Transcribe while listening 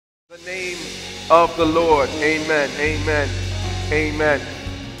The name of the Lord. Amen. Amen. Amen.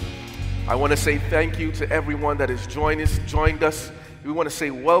 I want to say thank you to everyone that has joined us. We want to say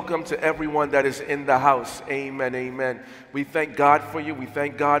welcome to everyone that is in the house. Amen. Amen. We thank God for you. We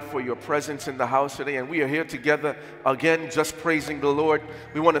thank God for your presence in the house today. And we are here together again, just praising the Lord.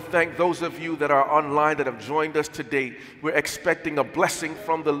 We want to thank those of you that are online that have joined us today. We're expecting a blessing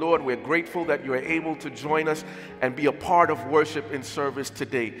from the Lord. We're grateful that you are able to join us and be a part of worship in service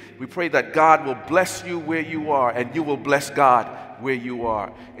today. We pray that God will bless you where you are and you will bless God where you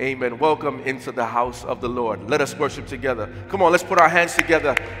are. Amen. Welcome into the house of the Lord. Let us worship together. Come on, let's put our hands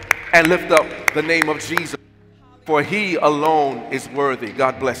together and lift up the name of Jesus, for he alone is worthy.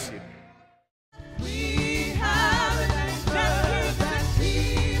 God bless you.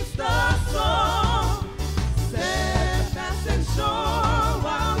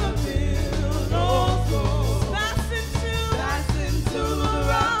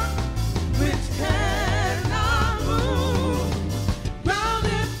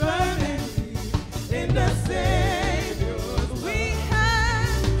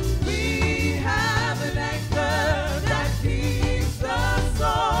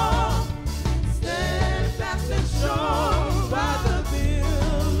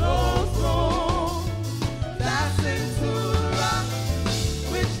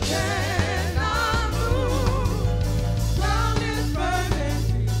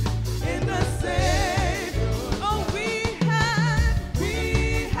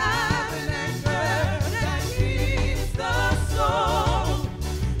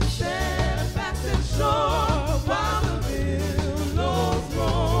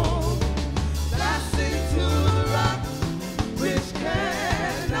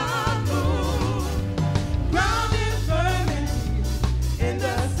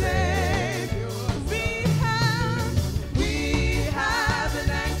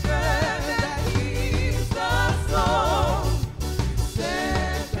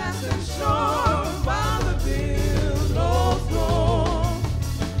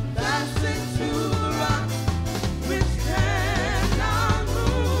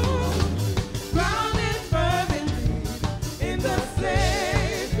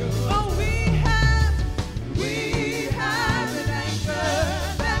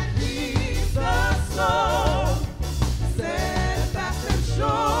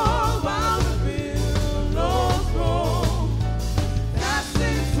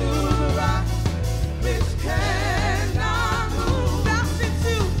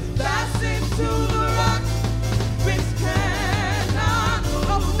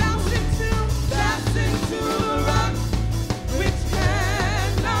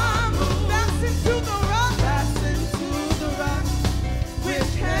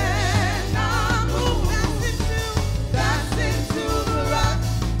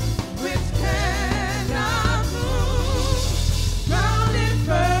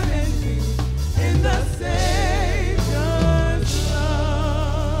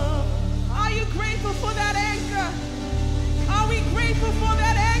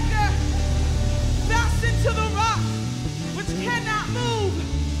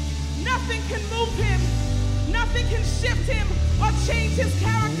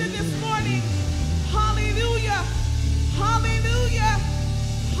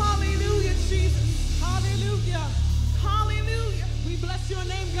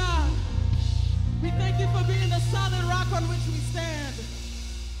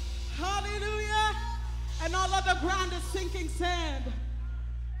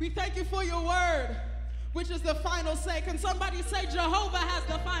 Can somebody say Jehovah has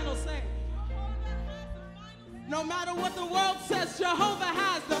the final say? No matter what the world says, Jehovah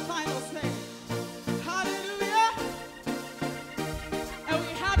has the final say. Hallelujah. And we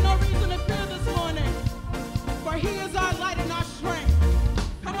have no reason to fear this morning, for he is our light and our strength.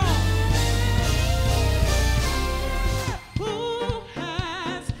 Come on. Who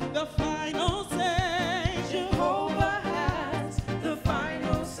has the final say? Jehovah has the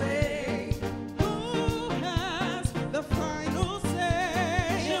final say. The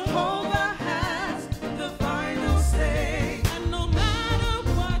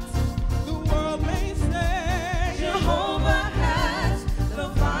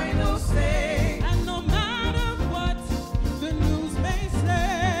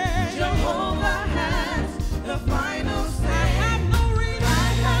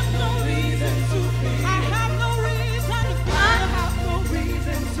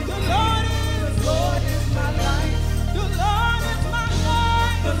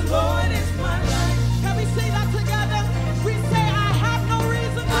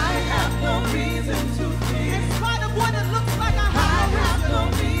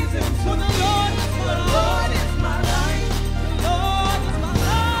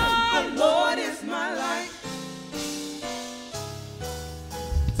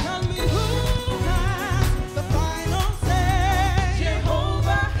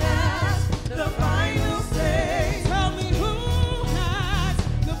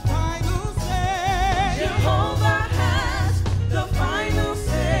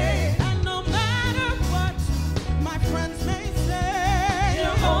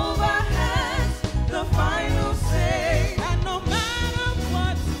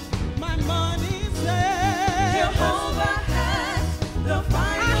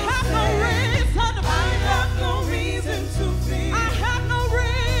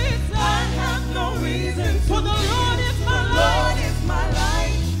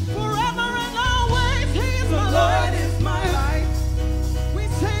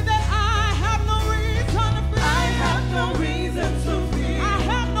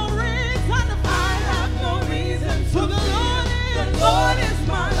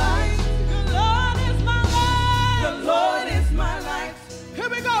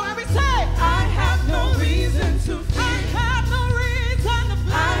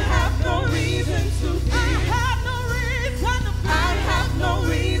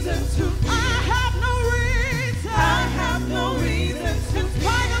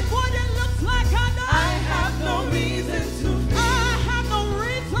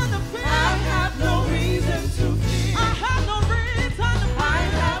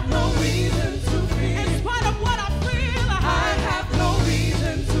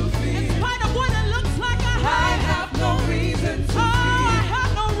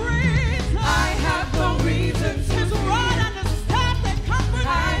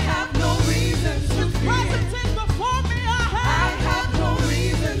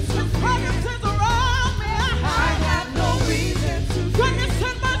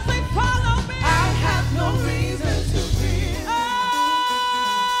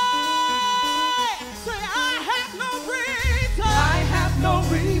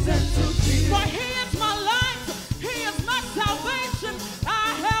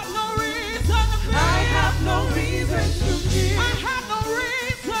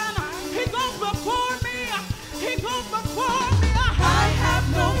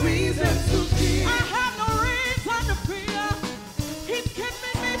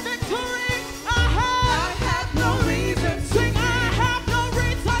victory. I have no reason. Sing, I have no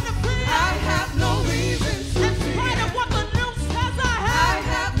reason to fear. I have no reason to fear. In spite of what the news says, I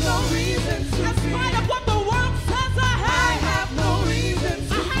have no reason to fear. In spite of what the world says, I have no reason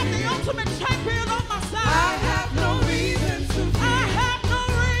to fear. I have the ultimate champion on my side. I have no reason to fear. I have no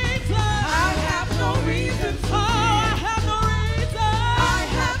reason. I have no reason to fear. Oh, I have no reason. I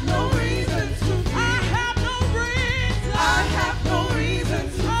have no reason to fear. I have no reason. I have no reason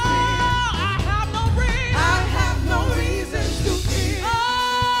to fear. Oh, I have no reason. I have no reason to fear.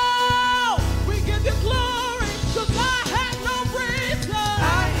 Oh, we give you glory, 'cause I have no reason.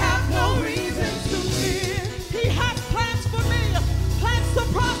 I have no reason to fear. He has plans for me, plans to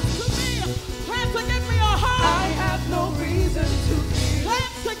prosper me, plans to give me a hope. I have no reason to fear.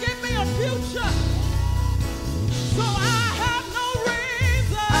 Plans to give me a future. So I have no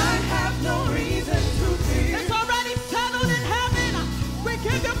reason. I have no reason to fear. It's already settled in heaven. We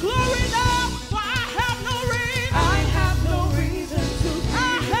give you glory now, for I have no reason. I have no reason to fear.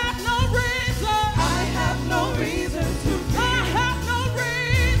 I have no reason. I have no reason to fear. I have no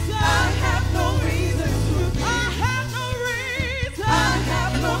reason. I have no reason to fear. I have no reason. I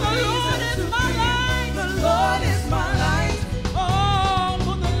have no reason to fear. The Lord is my light. Oh,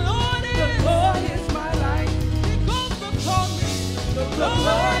 for the Lord is my light. He goes before me. The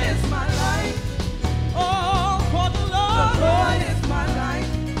Lord is my light. Oh, for the Lord is my light.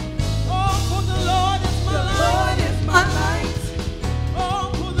 Oh, for the Lord is my light. The Lord is my light. Oh,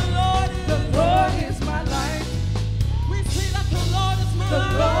 for the Lord is my light. We see that the Lord is my light. The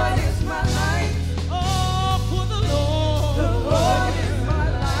Lord is my light. Oh, for the Lord is my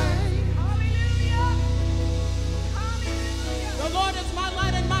light. Hallelujah. Hallelujah. The Lord is my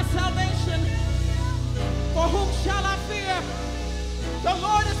light and my salvation. For whom shall I fear? The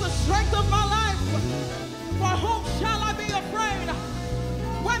Lord is the strength of my life. For whom shall I be afraid?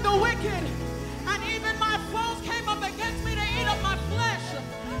 When the wicked and even my foes came up against me to eat up my flesh,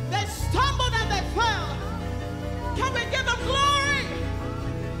 they stumbled and they fell. Can we give him glory?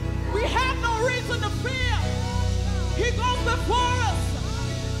 We have no reason to fear. He goes before us.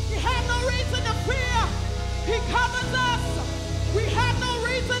 We have no reason to fear. He covers us. We have no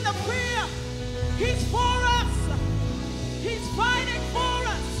reason to fear. He's for us. He's fighting for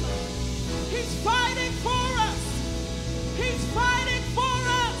us. He's fighting for us. He's fighting for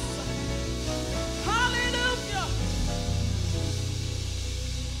us. Hallelujah.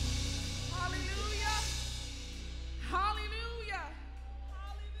 Hallelujah. Hallelujah.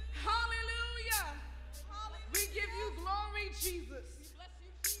 Hallelujah. We give you glory, Jesus.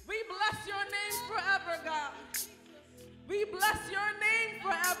 We bless your name forever, God. We bless your name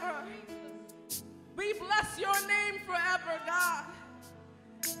forever. We bless your name forever, God.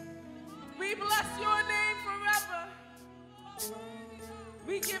 We bless your name forever.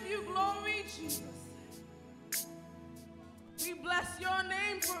 We give you glory, Jesus. We bless your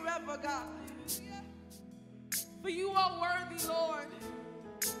name forever, God. For you are worthy, Lord.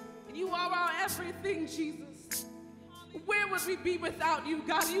 You are our everything, Jesus. Where would we be without you,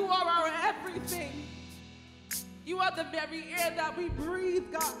 God? You are our everything. You are the very air that we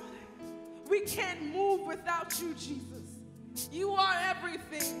breathe, God. We can't move without you, Jesus. You are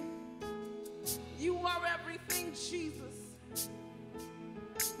everything. You are everything, Jesus.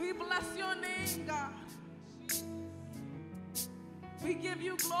 We bless your name, God. We give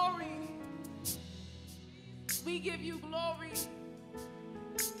you glory. We give you glory.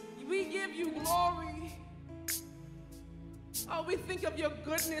 We give you glory. Oh, we think of your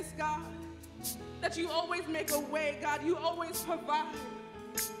goodness, God. That you always make a way, God. You always provide.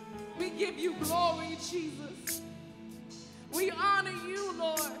 We give you glory, Jesus. We honor you,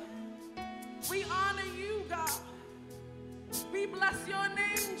 Lord. We honor you, God. We bless your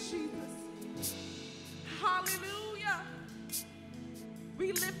name, Jesus. Hallelujah.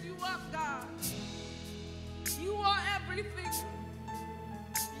 We lift you up, God. You are everything.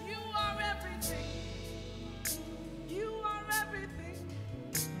 You are everything. You are everything.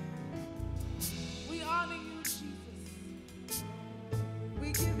 We honor you, Jesus.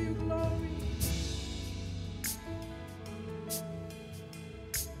 We give you glory.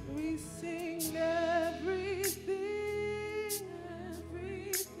 We sing everything,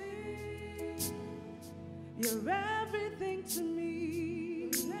 everything. You're everything to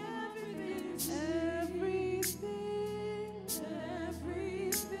me. Everything,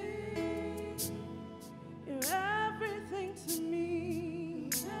 everything. You're everything to me.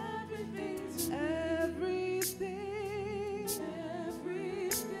 Everything, everything,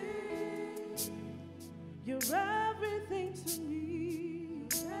 everything. You're everything to me.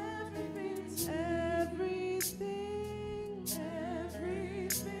 Everything, everything,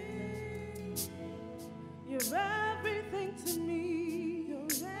 everything.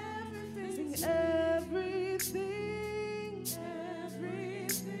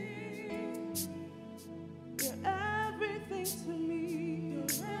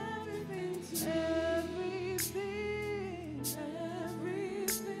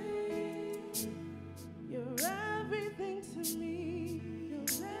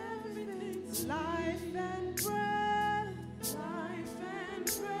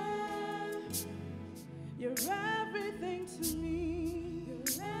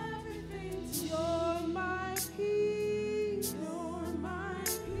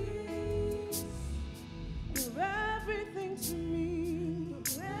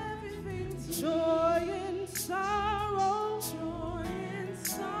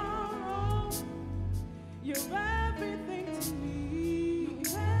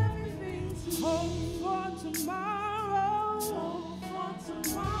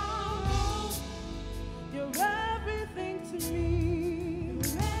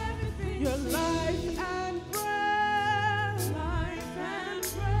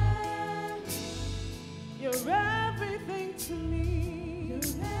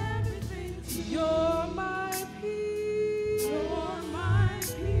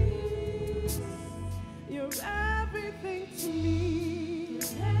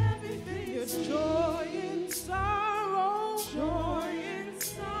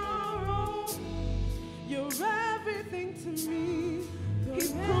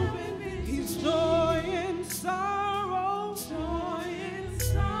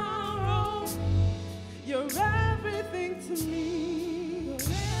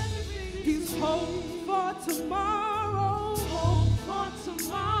 Hope for tomorrow. Hope for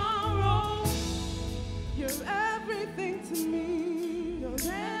tomorrow. You're everything to me. You're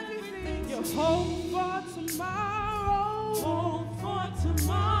everything. You're hope for tomorrow. Hope for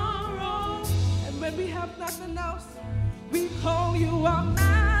tomorrow. And when we have nothing else, we call you our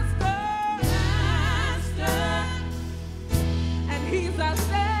master. Master. And he's our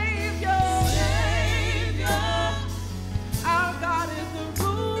Savior. Savior. Our God is the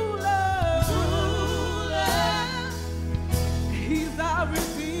ruler. Ruler. He's our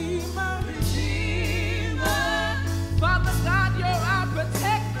Redeemer. Redeemer. Father God, you're our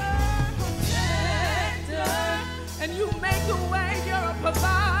protector. Protector. And you make a way, you're a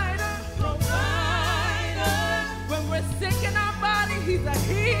provider. Provider. When we're sick in our body, he's a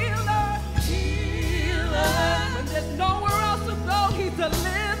healer. Healer. When there's nowhere else to go, he's a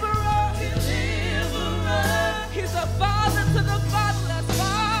deliverer. Deliverer. He's a father to the fatherless.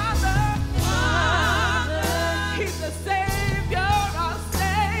 Father. Father. He's a savior, our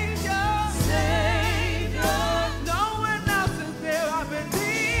savior. Savior. No one else is there, our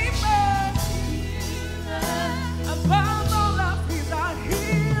redeemer. Healer. Above all else, he's our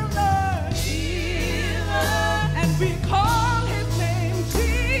healer. Healer. And we call his name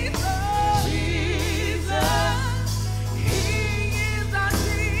Jesus. Jesus. He is our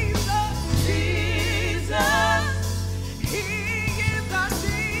Jesus. Jesus. He is our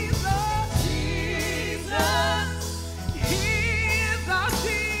Jesus. Jesus. He is our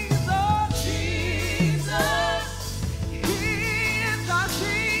Jesus. Jesus. He is our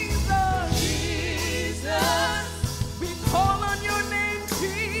Jesus. Jesus. We call on your name,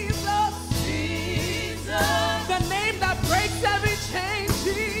 Jesus. Jesus. The name that breaks every chain,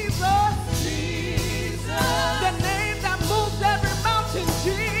 Jesus. Jesus. The name that moves every mountain,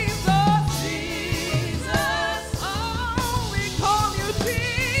 Jesus. Jesus. Oh, we call you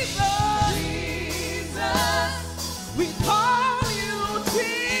Jesus. Jesus. We call you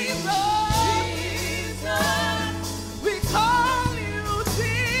Jesus. Jesus. We call you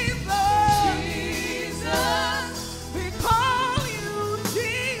Jesus. Jesus. We call you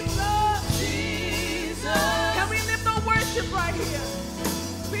Jesus. Jesus. Can we lift the worship right here?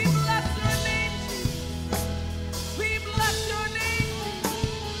 We bless your name, Jesus. We bless your name.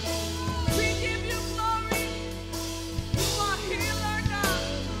 We give you glory. You are healer, God.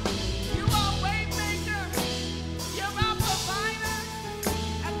 You are way maker. You're our provider.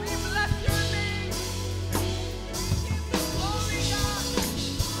 And we bless your name. We give you glory, God.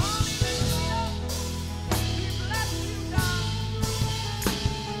 Hallelujah. We bless you, God.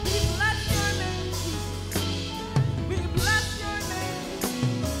 We bless your name, Jesus. We bless your name.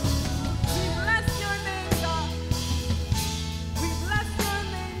 We bless your name, God. We bless your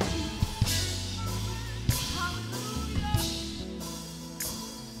name, Jesus. Hallelujah.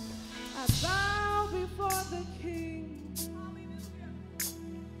 I bow before the King.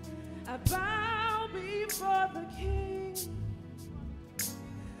 I bow before the King.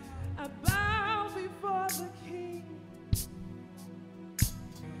 I bow before the King.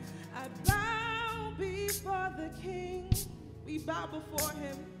 I bow before the King. We bow before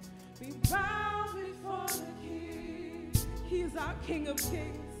him. We bow before the King. He's our King of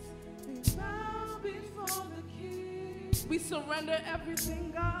Kings. We bow before the King. We surrender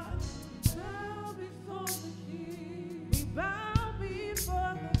everything, God. We bow before the King. We bow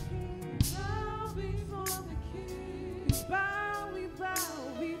before the King. Bow before the King. We bow, we bow,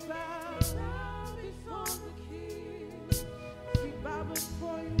 we bow. Bow before the King. We bow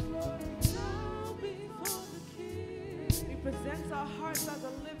before you, Lord. Bow before the King. We present our hearts as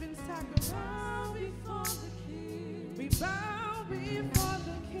a living sacrifice. Bow before the King. We bow before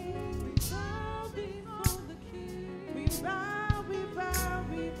the King. We bow before the King. We bow, we bow,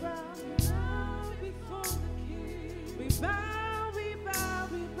 we bow. We bow before the King. We bow, we bow,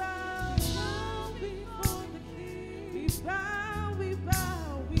 we bow. Bow before the King. We bow, we bow,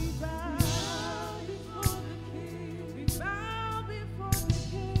 we bow. Before the King. We bow before the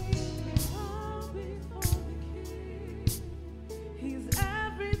King. We bow before the King. He's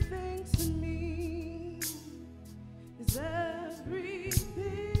everything to me. He's everything.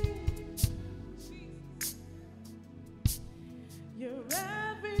 You're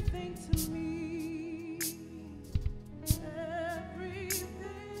everything to me.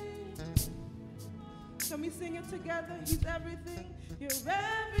 Everything. Can we sing it together? He's everything. You're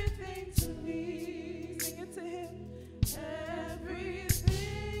everything to me. Sing it to him.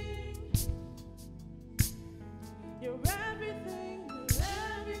 Everything. You're everything. You're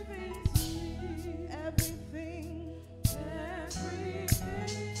everything to me. Everything.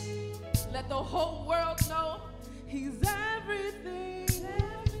 Everything. Let the whole world know he's everything.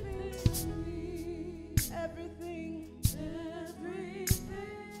 Everything to me.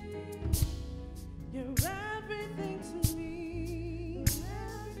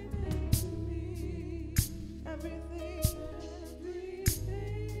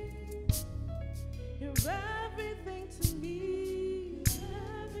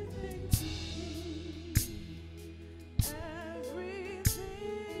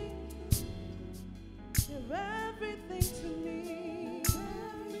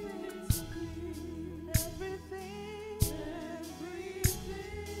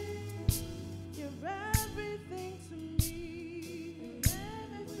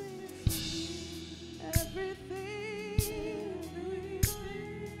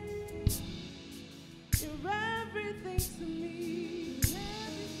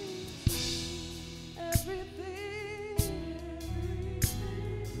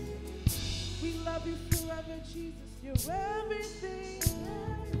 You're everything,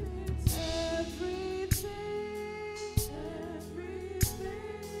 everything, everything.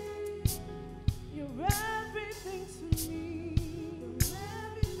 You're everything to me. You're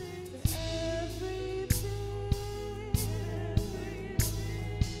everything, everything,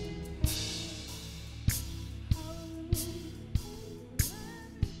 everything. Hallelujah.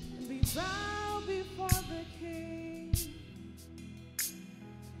 And we bow before the King.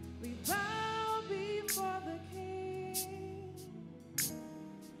 We bow before the King.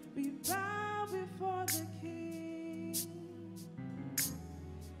 We bow before the King.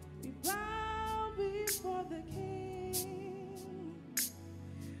 We bow before the King.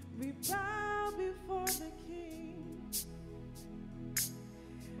 We bow before the King.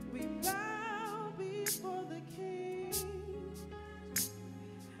 We bow before the King.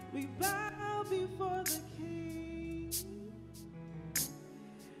 We bow before the King.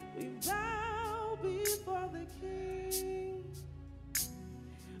 We bow before the King.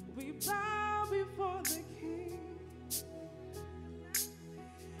 We bow before the King.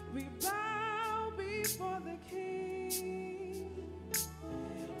 We bow before the King.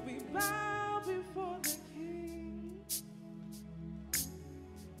 We bow before the King.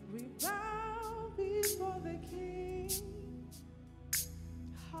 We bow before the King.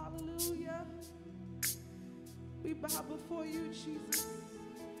 Hallelujah. We bow before you, Jesus.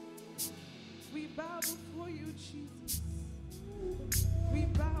 We bow before you, Jesus. We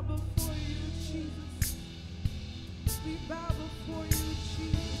bow before you, Jesus. We bow before you,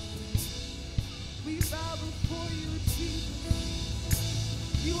 Jesus. We bow before you, Jesus.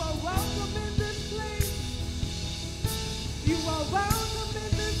 You are welcome in this place. You are welcome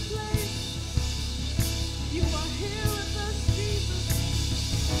in this place. You are here with us, Jesus.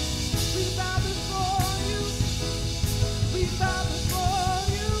 We bow before you. We bow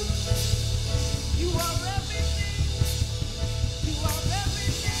before you. You are everything. You are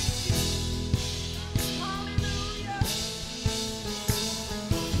everything. Hallelujah.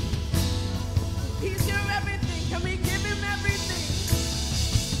 He's your everything. Can we give him everything?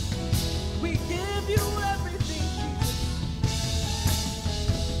 We give you everything, Jesus.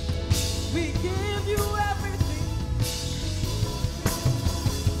 We give you everything.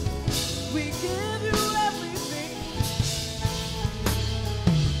 We give you everything.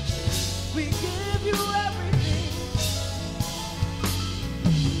 We give you everything.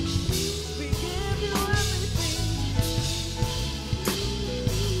 We give you everything.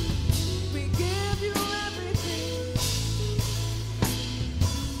 We give you everything.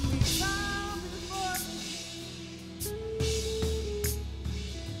 We bow before the King.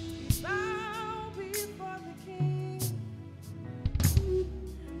 We bow before the King.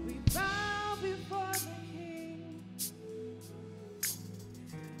 We bow before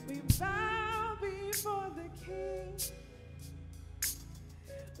the King.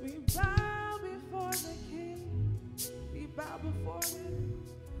 We bow before the King. We bow before him.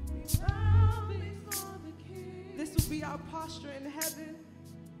 We bow before the King. This will be our posture in heaven.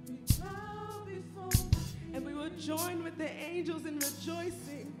 We bow before the King. And we will join with the angels in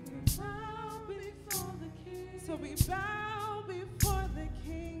rejoicing. We bow before the King. So we bow before the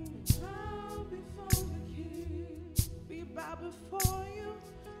King. We bow before the King. We bow before you.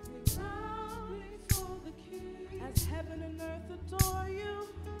 We bow before the King. As heaven and earth adore you.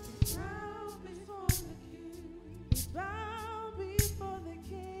 We bow before the King. We bow before the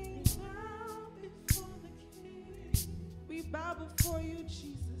King. We bow before the King. We bow before you,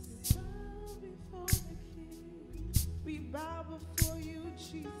 Jesus. We bow before the King. We bow before you,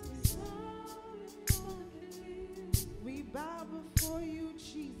 Jesus. We bow before you,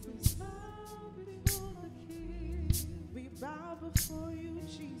 Jesus. We bow before you,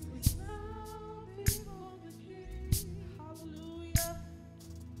 Jesus. Hallelujah.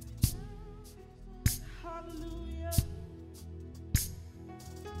 Hallelujah.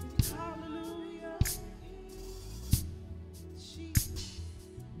 Hallelujah. Jesus.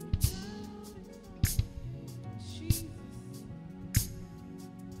 Jesus.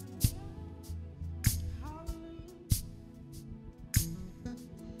 Hallelujah.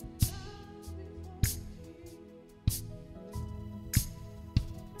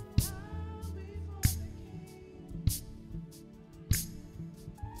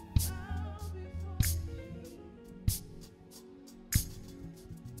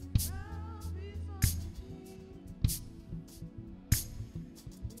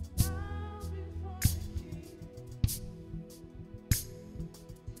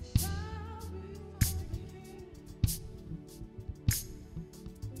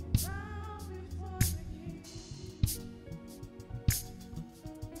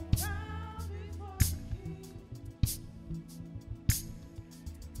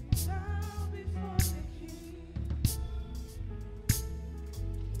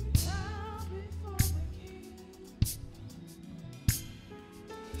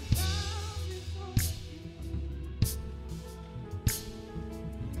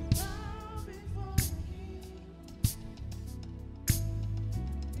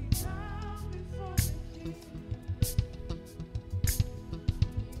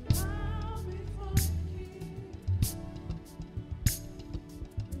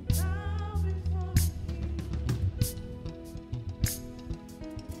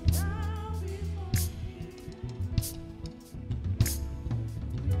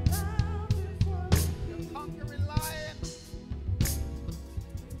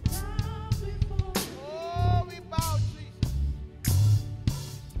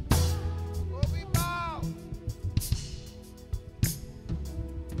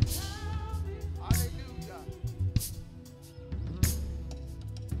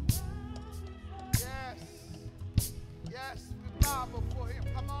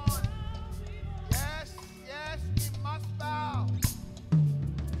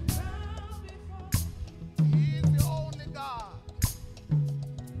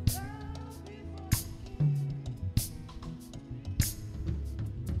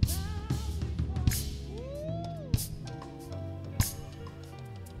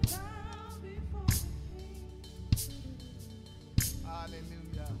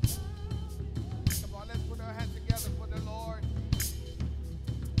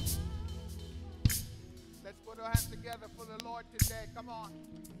 hands together for the Lord today. Come on.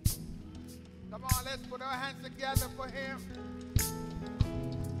 Come on, let's put our hands together for him.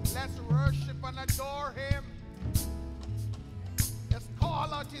 Let's worship and adore him. Let's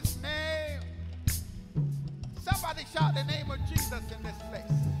call out his name. Somebody shout the name of Jesus in this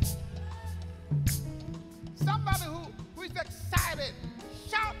place. Somebody who is excited,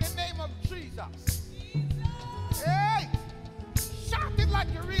 shout the name of Jesus. Hey, shout it like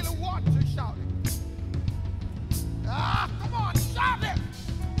you really want to shout it. Come on, shout it.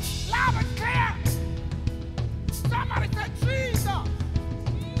 Loud and clear. Somebody say Jesus.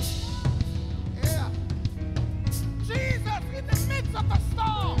 Yeah. Jesus in the midst of the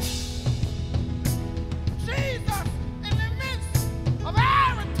storm. Jesus in the midst of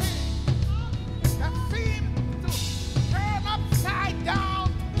everything that seemed to turn upside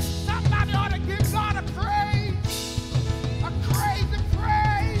down. Somebody ought to give God a praise. A crazy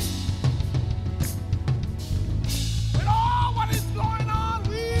praise. With all what is going on,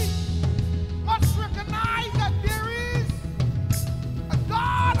 we must recognize that there is a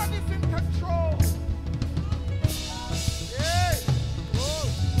God that is in control. Yeah. Oh.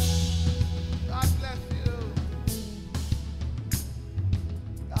 God bless you.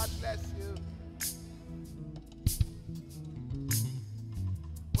 God bless you.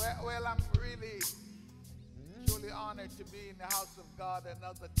 Well, I'm really, truly honored to be in the house of God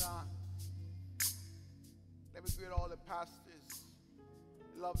another time. Let me greet all the pastors,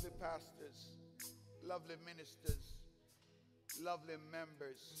 lovely ministers, lovely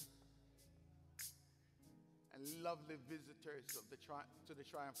members, and lovely visitors of to the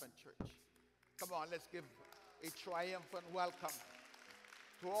Triumphant Church. Come on, let's give a triumphant welcome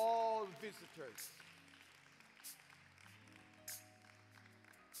to all visitors.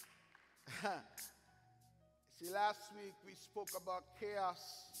 See, last week we spoke about chaos.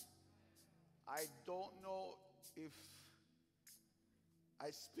 I don't know if I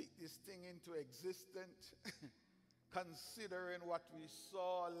speak this thing into existence, considering what we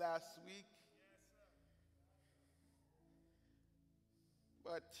saw last week.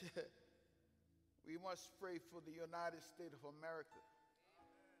 But we must pray for the United States of America.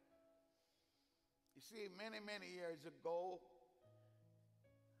 You see, many years ago,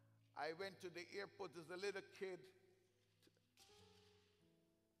 I went to the airport as a little kid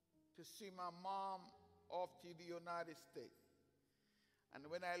to see my mom off to the United States. And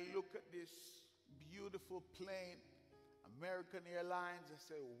when I look at this beautiful plane, American Airlines, I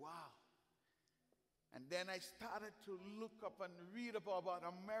say, wow. And then I started to look up and read about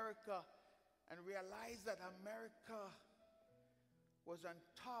America and realize that America was on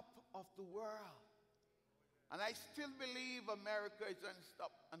top of the world. And I still believe America is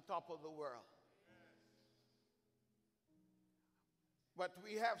on top of the world. But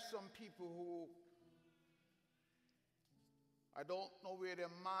we have some people who, I don't know where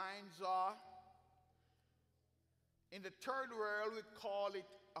their minds are. In the third world, we call it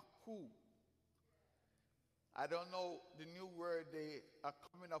a coup. I don't know the new word they are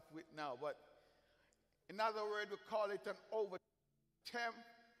coming up with now, but in other words, we call it an attempt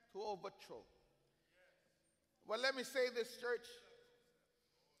to overthrow. Well, let me say this, church.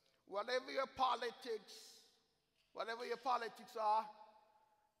 Whatever your politics are,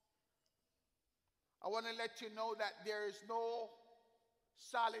 I want to let you know that there is no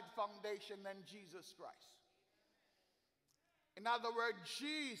solid foundation than Jesus Christ. In other words,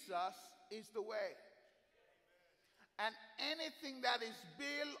 Jesus is the way. And anything that is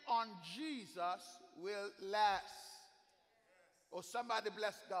built on Jesus will last. Or somebody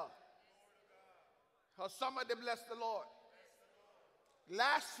bless God. Or somebody bless the Lord.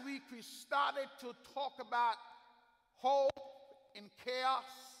 Last week we started to talk about hope in chaos,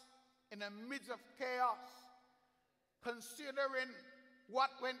 in the midst of chaos, considering what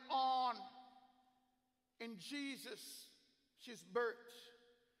went on in Jesus' birth,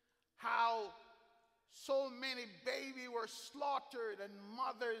 how so many babies were slaughtered and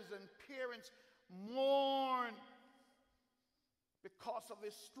mothers and parents mourned because of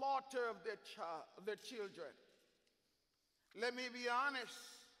the slaughter of their children. Let me be honest,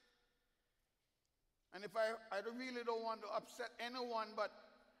 and if I really don't want to upset anyone, but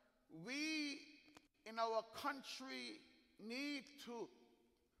we in our country need to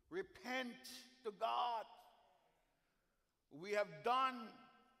repent to God. We have done,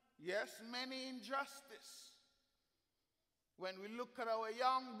 yes, many injustice. When we look at our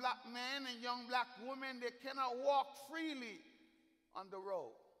young black men and young black women, they cannot walk freely on the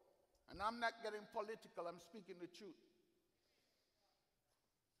road. And I'm not getting political, I'm speaking the truth.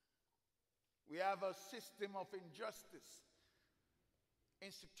 We have a system of injustice,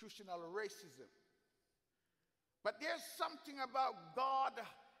 institutional racism. But there's something about God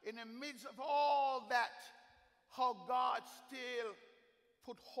in the midst of all that, how God still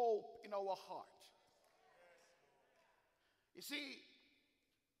put hope in our heart. You see,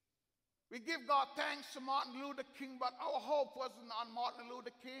 we give God thanks to Martin Luther King, but our hope wasn't on Martin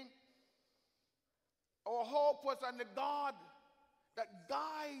Luther King. Our hope was on the God that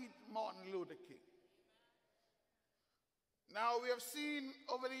guided Martin Luther King. Now we have seen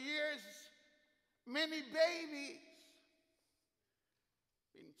over the years many babies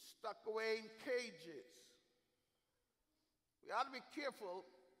being stuck away in cages. We ought to be careful.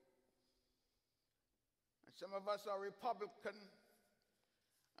 And some of us are Republican,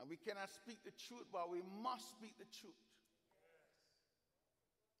 and we cannot speak the truth, but we must speak the truth.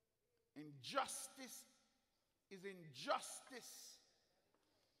 Injustice is injustice.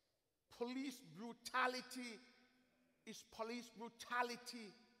 Police brutality is police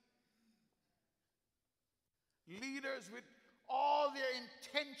brutality. Leaders with all their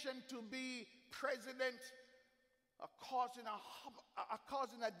intention to be president are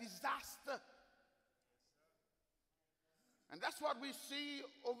causing a disaster. And that's what we see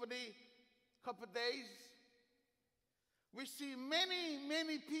over the couple of days. We see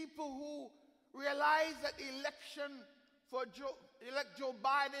many people who realize that the election for elect Joe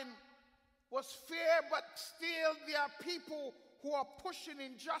Biden was fair, but still there are people who are pushing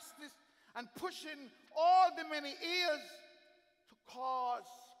injustice and pushing all the many ills to cause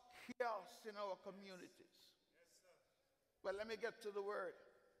chaos in our communities. Well, let me get to the word.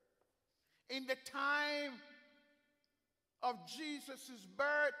 In the time of Jesus'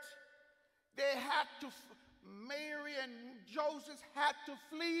 birth, they had to, Mary and Joseph had to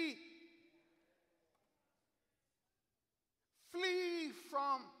flee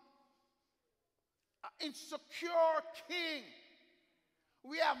from an insecure king.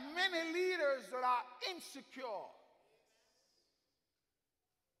 We have many leaders that are insecure.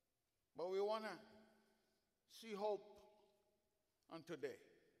 But we want to see hope on today.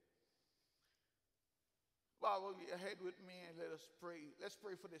 Bow your head with me and let us pray. Let's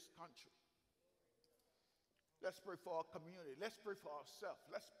pray for this country. Let's pray for our community. Let's pray for ourselves.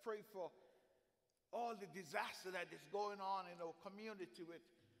 Let's pray for all the disaster that is going on in our community with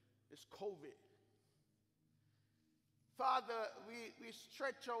this COVID. Father, we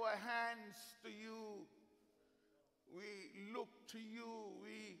stretch our hands to you. We look to you.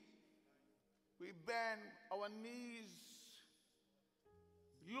 We bend our knees,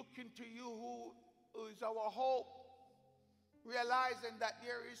 looking to you who is our hope, realizing that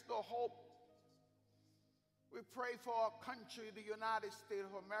there is no hope. We pray for our country, the United States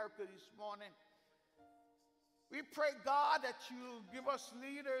of America, this morning. We pray, God, that you give us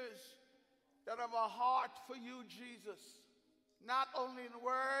leaders that have a heart for you, Jesus, not only in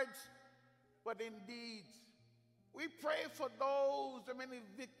words, but in deeds. We pray for those, the many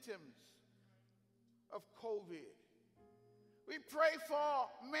victims of COVID. We pray for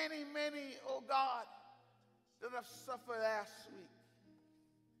many, oh God, that have suffered last week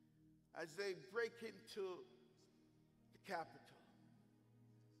as they break into the Capitol,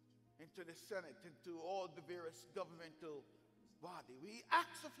 into the Senate, into all the various governmental body. We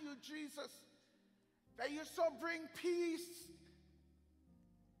ask of you, Jesus, that you so bring peace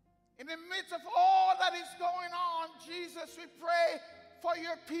in the midst of all that is going on. Jesus, we pray for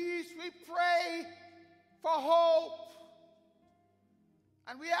your peace. We pray for hope.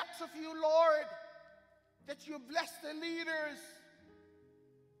 And we ask of you, Lord, that you bless the leaders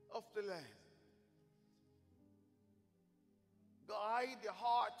of the land. Guide the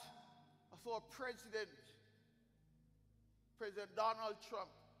heart of our President Donald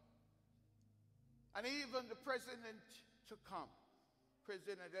Trump, and even the president to come,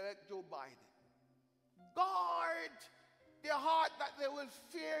 President-elect Joe Biden. Guard their heart that they will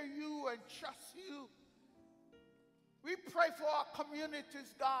fear you and trust you. We pray for our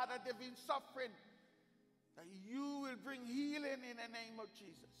communities, God, that they've been suffering, that you will bring healing in the name of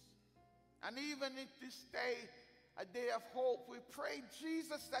Jesus. And even in this day, a day of hope, we pray,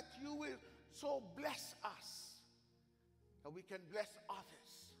 Jesus, that you will so bless us, that we can bless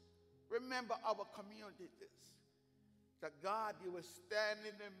others. Remember our communities, that God, you will stand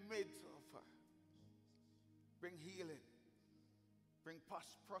in the midst of her. Bring healing, bring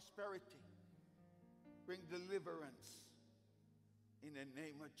prosperity, bring deliverance in the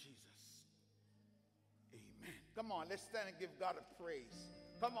name of Jesus. Amen. Come on, let's stand and give God a praise.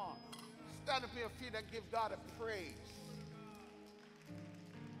 Come on, stand up on your feet and give God a praise.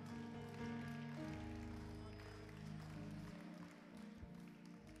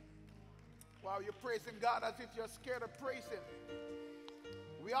 Wow, you're praising God as if you're scared of praising.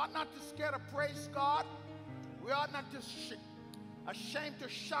 We are not to scared of praise God. We ought not to ashamed to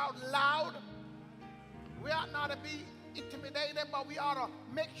shout loud. We ought not to be intimidated, but we ought to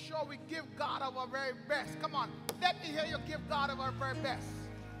make sure we give God our very best. Come on, let me hear you give God our very best.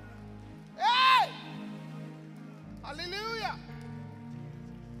 Hey! Hallelujah!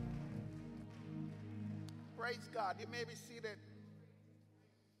 Praise God. You may be seated.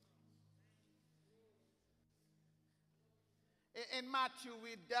 In Matthew,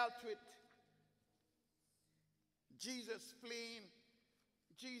 we dealt with Jesus'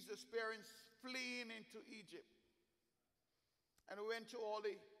 parents fleeing into Egypt. And we went to all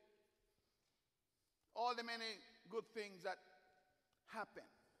the many good things that happened.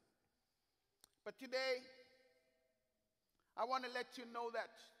 But today, I want to let you know that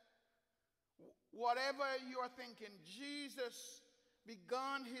whatever you are thinking, Jesus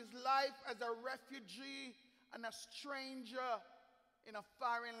began his life as a refugee and a stranger in a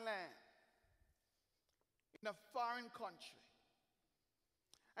foreign land, in a foreign country.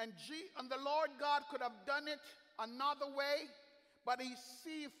 And the Lord God could have done it another way, but he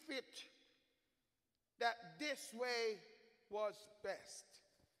see fit that this way was best.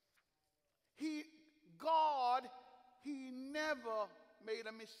 God never made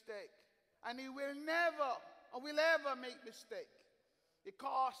a mistake. And he will never or will ever make mistake.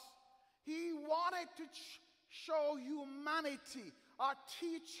 Because he wanted to show humanity or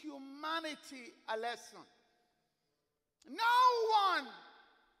teach humanity a lesson. No one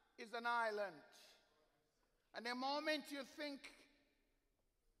is an island. And the moment you think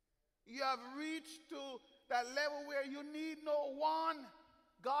you have reached to that level where you need no one,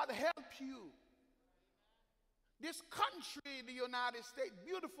 God help you. This country, the United States,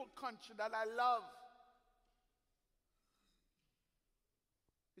 beautiful country that I love,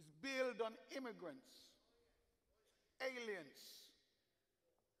 is built on immigrants, aliens.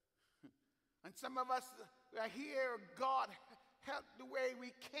 And some of us are here, God help the way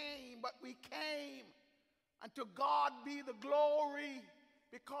we came, but we came. And to God be the glory,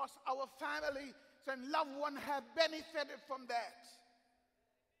 because our families and loved ones have benefited from that.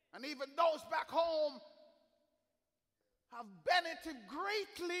 And even those back home have benefited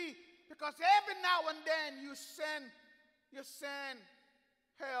greatly, because every now and then you send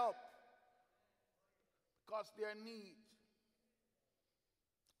help because they are in need.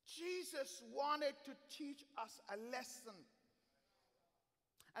 Jesus wanted to teach us a lesson.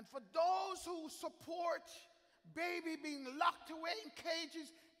 And for those who support baby being locked away in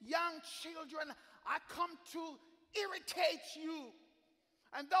cages, young children, I come to irritate you.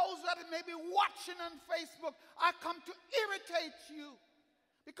 And those that may be watching on Facebook, I come to irritate you,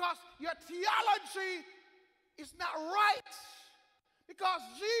 because your theology is not right. Because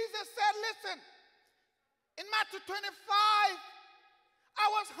Jesus said, listen, in Matthew 25, I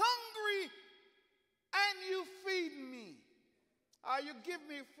was hungry and you feed me. You give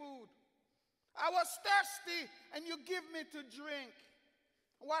me food. I was thirsty and you give me to drink.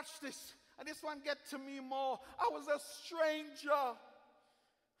 Watch this. And this one get to me more. I was a stranger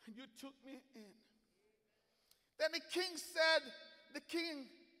and you took me in. Then the king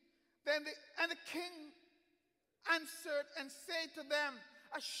answered and said to them,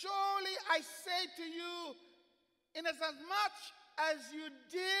 surely I say to you, inasmuch as you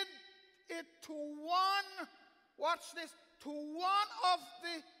did it to one, watch this, to one of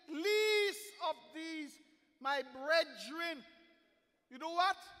the least of these, my brethren, you know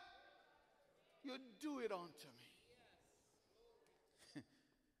what? You do it unto me.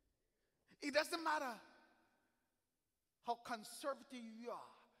 It doesn't matter how conservative you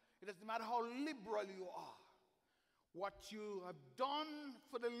are. It doesn't matter how liberal you are. What you have done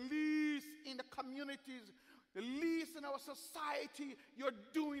for the least in the communities, the least in our society, you're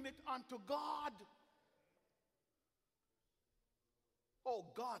doing it unto God. Oh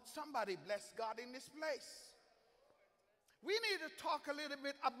God, somebody bless God in this place. We need to talk a little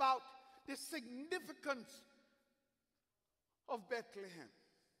bit about the significance of Bethlehem,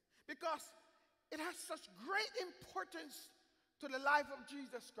 because it has such great importance to the life of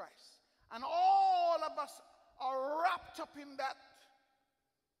Jesus Christ. And all of us are wrapped up in that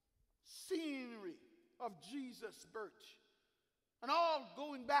scenery of Jesus' birth. And all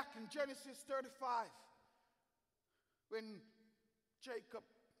going back in Genesis 35, when Jacob,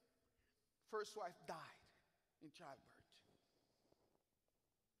 first wife, died in childbirth.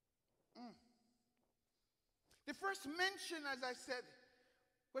 The first mention, as I said,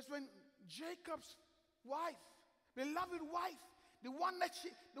 was when Jacob's wife, beloved wife, the one that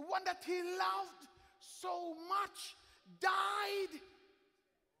he loved so much, died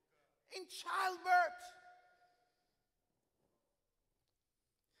in childbirth.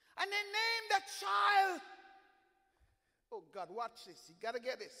 And they named that child Oh God, watch this. You got to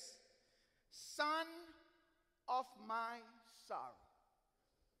get this. Son of my sorrow.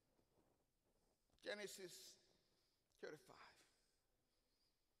 Genesis 35.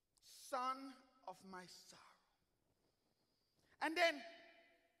 Son of my sorrow. And then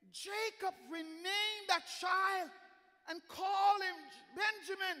Jacob renamed that child and called him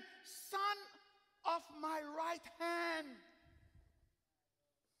Benjamin, son of my right hand.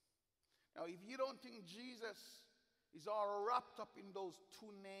 Now, if you don't think Jesus is all wrapped up in those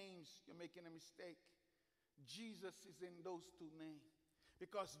two names, you're making a mistake. Jesus is in those two names.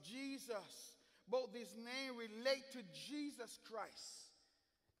 Because Jesus, both these names relate to Jesus Christ.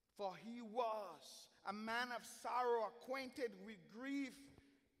 For he was a man of sorrow, acquainted with grief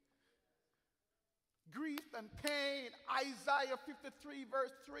and pain. Isaiah 53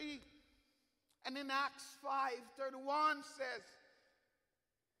 verse 3. And in Acts 5:31 says,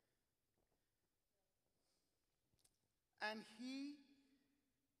 and he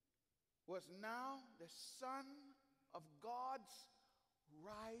was now the son of God's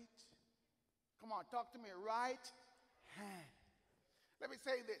right, come on, talk to me, right hand. Let me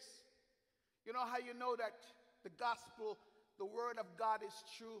say this. You know how you know that the gospel, the word of God is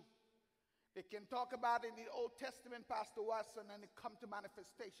true? They can talk about it in the Old Testament, Pastor Watson, and it come to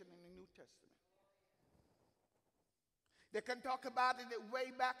manifestation in the New Testament. They can talk about it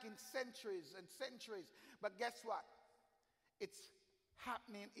way back in centuries and centuries. But guess what? It's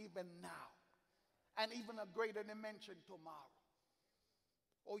happening even now. And even a greater dimension tomorrow.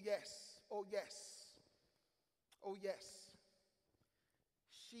 Oh yes, oh yes, oh yes.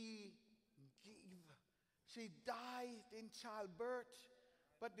 She died in childbirth,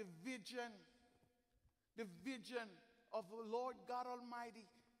 but the vision of the Lord God Almighty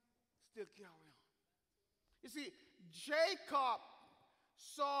still carry on. You see, Jacob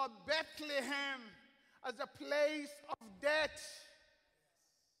saw Bethlehem as a place of death.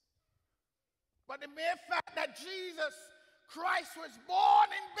 But the mere fact that Jesus Christ was born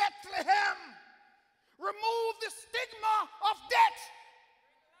in Bethlehem removed the stigma of death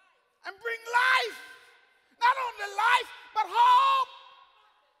and bring life. Not only life, but hope.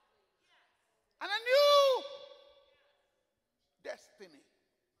 And a new destiny.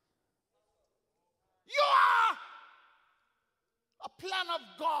 You are a plan of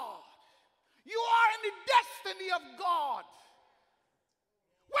God. You are in the destiny of God.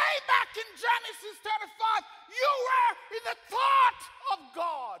 Way back in Genesis 35, you were in the thought of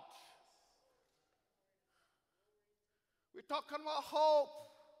God. We're talking about hope.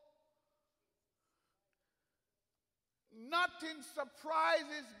 Nothing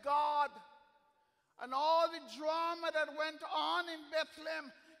surprises God. And all the drama that went on in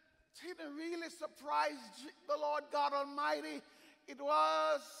Bethlehem didn't really surprise the Lord God Almighty. It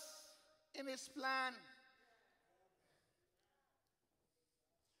was in his plan.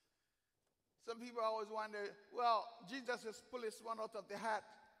 Some people always wonder, well, Jesus just pulled this one out of the hat.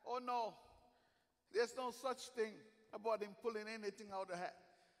 Oh no, there's no such thing about him pulling anything out of the hat.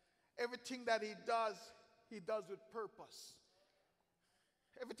 Everything that he does with purpose.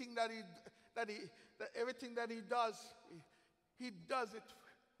 Everything that he does it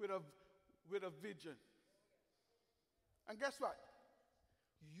with a vision. And guess what?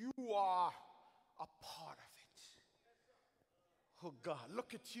 You are a part of it. Oh God,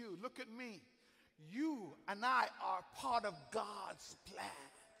 look at you, look at me. You and I are part of God's plan.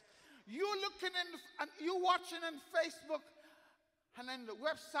 You looking and you watching on Facebook and on the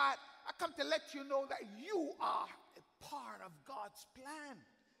website, I come to let you know that you are a part of God's plan.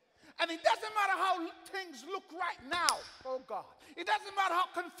 And it doesn't matter how things look right now, oh God. It doesn't matter how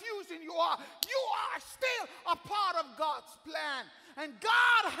confusing you are. You are still a part of God's plan. And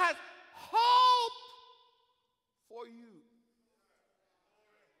God has hope for you.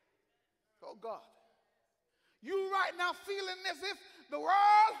 Oh God. You right now feeling as if the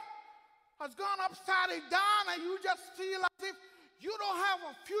world has gone upside down and you just feel as if you don't have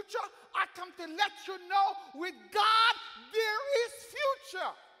a future. I come to let you know with God there is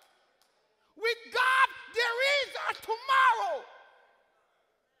future. With God there is a tomorrow.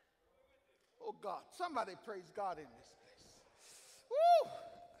 Oh God, somebody praise God in this place. Woo!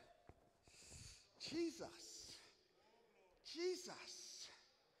 Jesus. Jesus.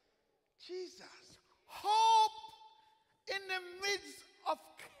 Jesus. Hope in the midst of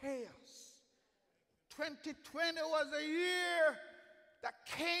chaos. 2020 was a year that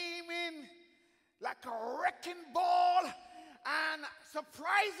came in like a wrecking ball, and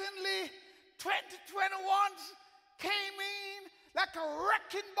surprisingly 2021 came in like a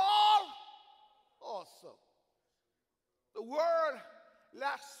wrecking ball also. The world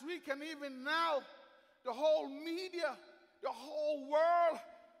last week and even now, the whole media the whole world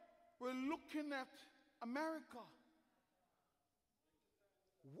were looking at America.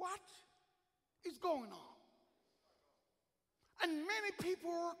 What is going on? And many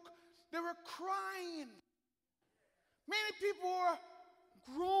people were crying. Many people were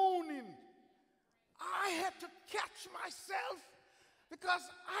groaning. I had to catch myself because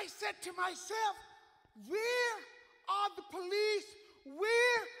I said to myself, where are the police?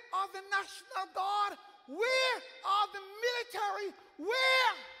 Where are the National Guard? Where are the military?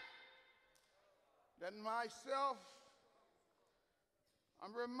 Where? Then myself,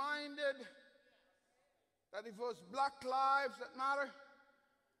 I'm reminded that if it was Black Lives that matter,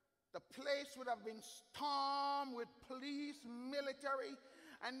 the place would have been stormed with police, military,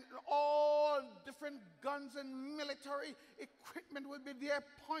 and all different guns and military equipment would be there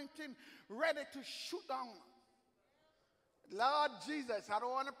pointing, ready to shoot down. Lord Jesus, I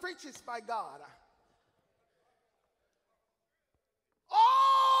don't want to preach this, by God.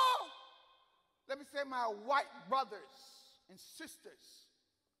 Oh! Let me say my white brothers and sisters.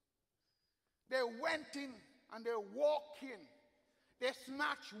 They went in and they walked in. They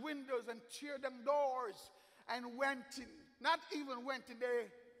smashed windows and tear them doors and went in. Not even went in, they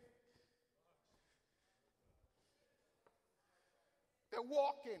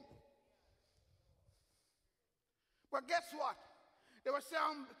walked in. But guess what? There were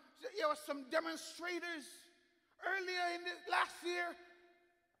some demonstrators earlier in this last year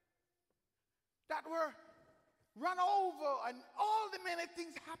that were run over, and all the many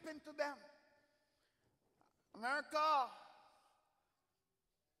things happened to them. America,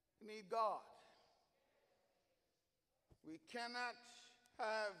 we need God. We cannot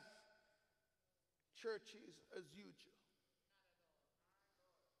have churches as usual.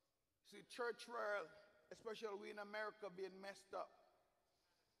 See, church world, especially we in America, being messed up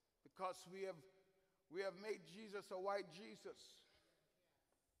because we have made Jesus a white Jesus.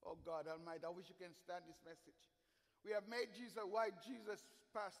 Oh God Almighty, I wish you can stand this message. We have made Jesus a white Jesus,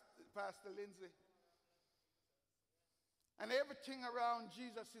 Pastor Lindsay. And everything around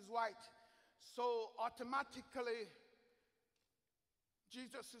Jesus is white. So automatically,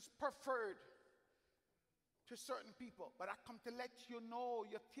 Jesus is preferred to certain people. But I come to let you know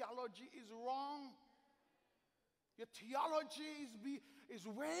your theology is wrong. Your theology is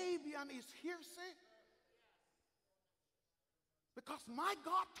way beyond his hearsay. Because my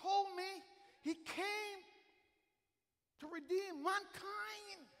God told me he came to redeem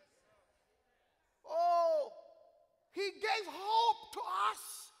mankind. Oh, he gave hope to us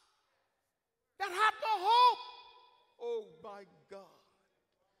that had no hope. Oh, my God.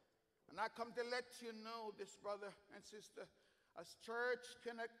 And I come to let you know this, brother and sister, as church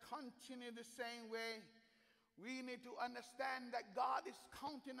cannot continue the same way. We need to understand that God is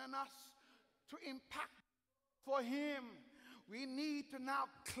counting on us to impact for him. We need to now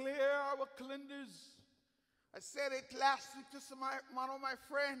clear our calendars. I said it last week to one of my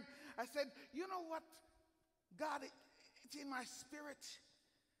friends. I said, you know what? God, it's in my spirit.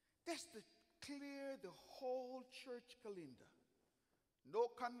 That's to clear the whole church calendar. No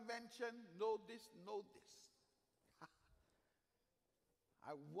convention, no this, no this.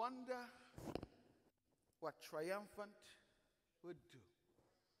 I wonder what Triumphant would do.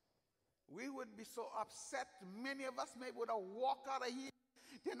 We would be so upset. Many of us maybe would have walked out of here.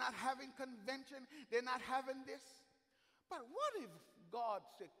 They're not having convention. They're not having this. But what if God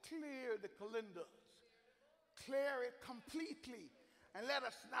said, clear the calendars? Clear it completely. And let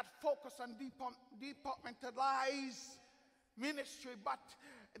us not focus on departmentalized ministry, but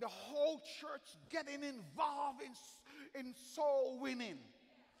the whole church getting involved in soul winning.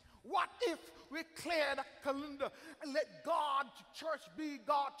 What if we clear the calendar and let God's church be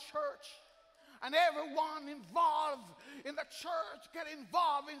God's church? And everyone involved in the church get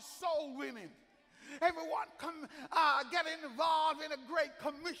involved in soul winning. Everyone get involved in a great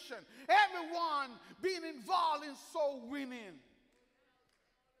commission. Everyone being involved in soul winning.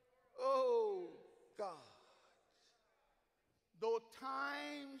 Oh, God. Though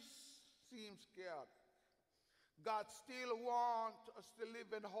times seem scared, God still wants us to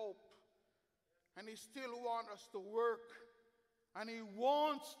live in hope. And he still wants us to work. And he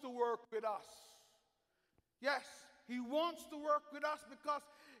wants to work with us. Yes, he wants to work with us because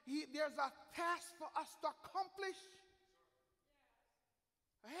there's a task for us to accomplish.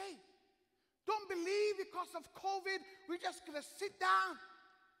 Hey, don't believe because of COVID we're just going to sit down.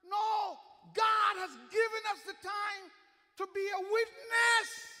 No, God has given us the time to be a witness.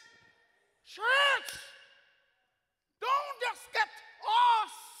 Church, don't just get all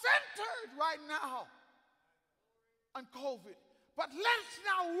centered right now on COVID, but let's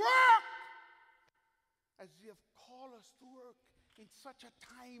now work as you have called us to work in such a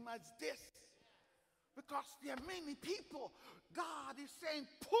time as this. Because there are many people, God is saying,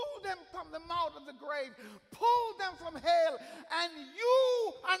 pull them from the mouth of the grave, pull them from hell, and you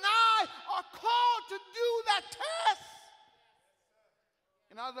and I are called to do that task.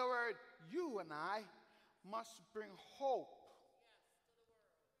 In other words, you and I must bring hope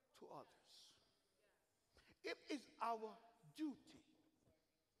to others. It is our duty.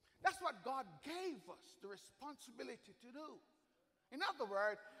 That's what God gave us, the responsibility to do. In other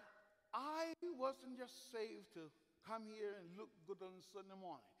words, I wasn't just saved to come here and look good on Sunday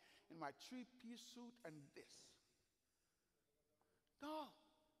morning in my three-piece suit and this. No.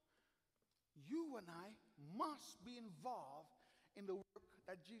 You and I must be involved in the work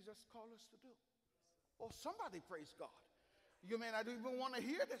that Jesus called us to do. Oh, somebody praise God. You may not even want to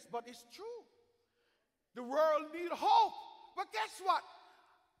hear this, but it's true. The world needs hope. But guess what?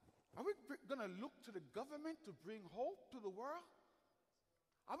 Are we going to look to the government to bring hope to the world?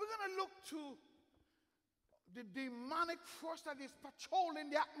 Are we going to look to the demonic force that is patrolling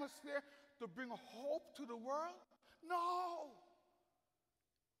the atmosphere to bring hope to the world? No.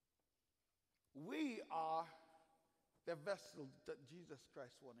 We are the vessel that Jesus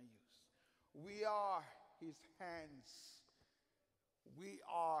Christ wants to use. We are his hands. We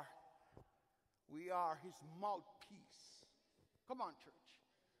are his mouthpiece. Come on, church.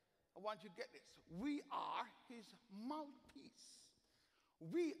 I want you to get this. We are his mouthpiece.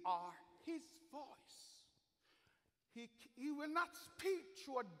 We are his voice. He will not speak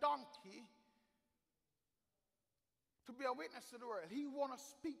through a donkey to be a witness to the world. He wants to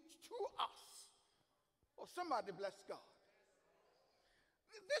speak through us. Oh, somebody bless God.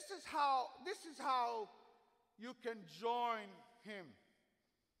 This is how you can join him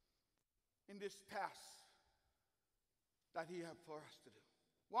in this task that he has for us to do.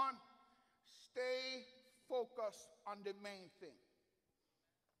 One, stay focused on the main thing.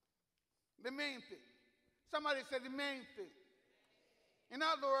 The main thing. Somebody said the main thing. In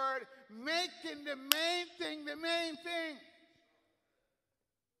other words, making the main thing the main thing.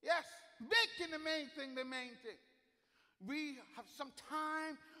 Yes, making the main thing the main thing. We have some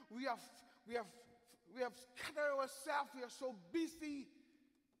time. We have scattered ourselves. We are so busy.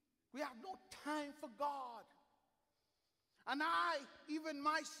 We have no time for God. And even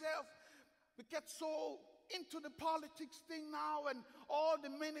myself, we get so into the politics thing now and all the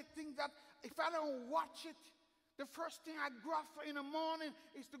many things that if I don't watch it, the first thing I grab for in the morning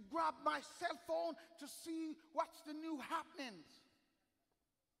is to grab my cell phone to see what's the new happenings.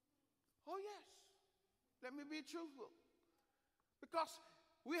 Oh yes, let me be truthful. Because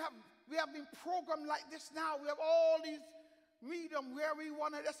we have been programmed like this now. We have all these medium where we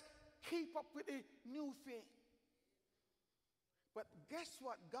want to just keep up with the new thing. But guess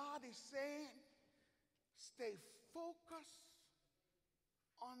what God is saying? Stay focused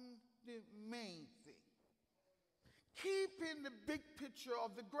on the main thing. Keep in the big picture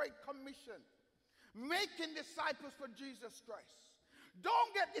of the Great Commission. Making disciples for Jesus Christ.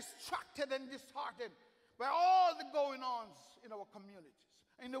 Don't get distracted and disheartened by all the going-ons in our communities,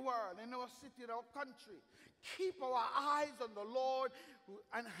 in the world, in our city, in our country. Keep our eyes on the Lord,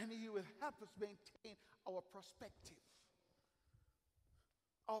 and he will help us maintain our perspective.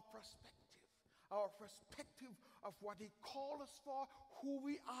 Our perspective. Our perspective of what he called us for, who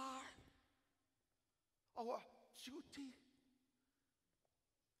we are, our duty.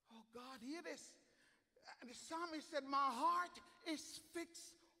 Oh God, hear this. And the psalmist said, my heart is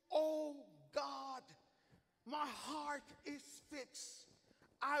fixed, oh God. My heart is fixed.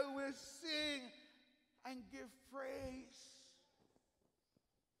 I will sing and give praise.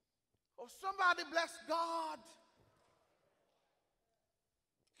 Oh, somebody bless God.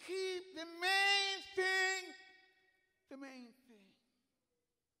 Keep the main thing the main thing.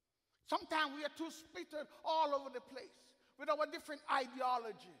 Sometimes we are too splintered all over the place with our different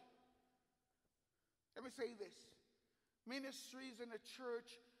ideology. Let me say this. Ministries in the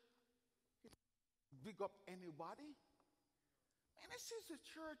church, big up anybody. Ministries in the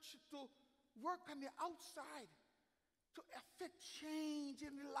church to work on the outside, to affect change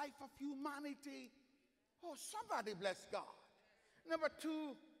in the life of humanity. Oh, somebody bless God. Number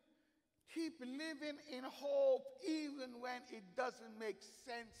two, keep living in hope even when it doesn't make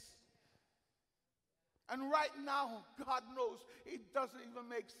sense. And right now, God knows it doesn't even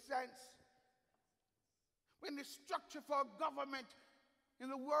make sense. When the structure for government in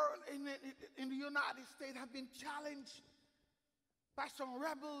the world, in the United States, have been challenged by some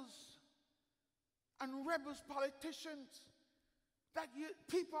rebels and rebels politicians, that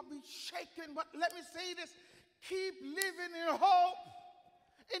people have been shaken. But let me say this, keep living in hope.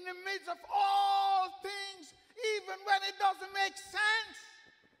 In the midst of all things, even when it doesn't make sense.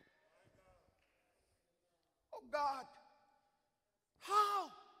 Oh God,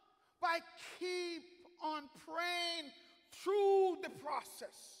 how? By keep on praying through the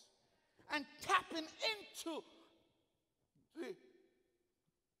process and tapping into the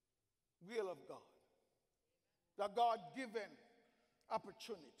will of God, the God-given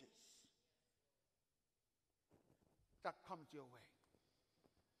opportunities that comes your way.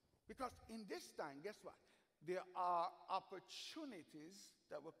 Because in this time, guess what? There are opportunities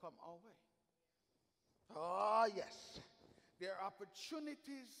that will come our way. Oh, yes. There are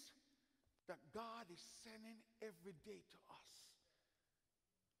opportunities that God is sending every day to us.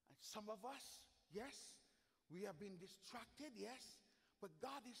 And some of us, yes, we have been distracted, yes, but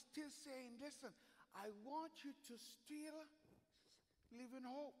God is still saying, listen, I want you to still live in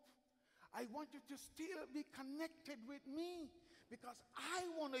hope. I want you to still be connected with me because I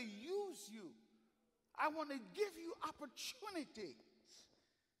want to use you. I want to give you opportunities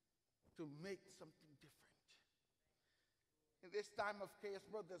to make something different. In this time of chaos,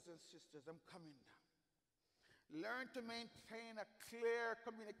 brothers and sisters, I'm coming down. Learn to maintain a clear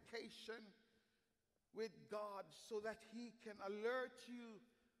communication with God so that He can alert you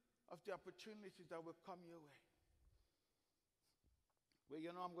of the opportunities that will come your way. Well,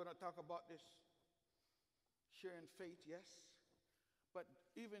 you know, I'm going to talk about this. Sharing faith, yes. But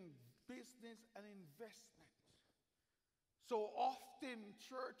even business and investment. So often,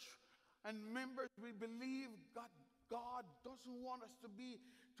 church and members, we believe God doesn't want us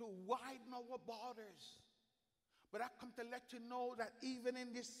to widen our borders. But I come to let you know that even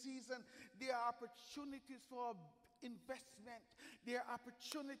in this season, there are opportunities for investment. There are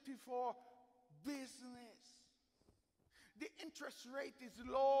opportunities for business. The interest rate is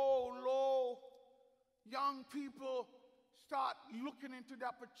low. Young people start looking into the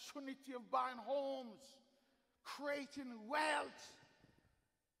opportunity of buying homes, creating wealth.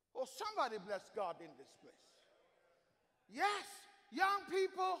 Oh, somebody bless God in this place. Yes, young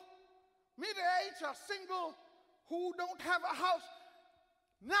people, middle-aged or single, who don't have a house.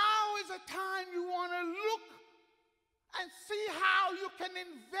 Now is a time you want to look and see how you can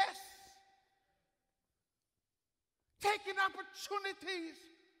invest. Taking opportunities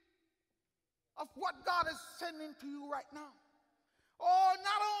of what God is sending to you right now. Or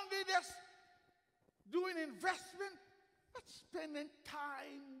not only just doing investment, but spending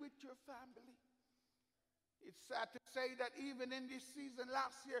time with your family. It's sad to say that even in this season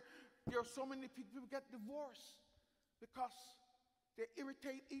last year, there are so many people who get divorced because they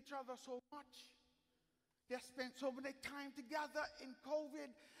irritate each other so much. They spent so much time together in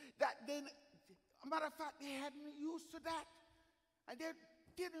COVID that then, a matter of fact, they hadn't used to that. And they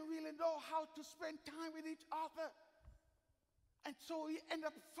didn't really know how to spend time with each other. And so you end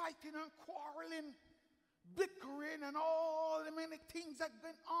up fighting and quarreling, bickering, and all the many things that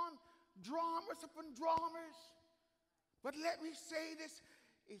went on. Dramas upon dramas. But let me say this,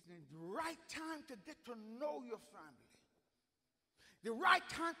 it's the right time to get to know your family. The right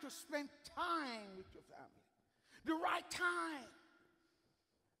time to spend time with your family. The right time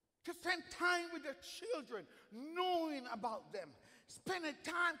to spend time with your children, knowing about them. Spending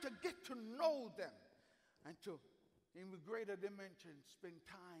time to get to know them. And to, in the greater dimension, spend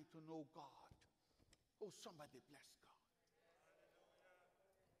time to know God. Oh, somebody bless God.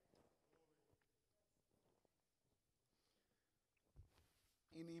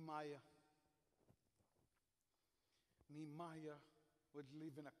 In Nehemiah was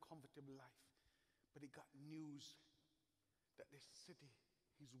living a comfortable life, but he got news that the city,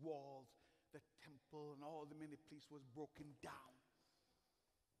 his walls, the temple, and all the many places was broken down.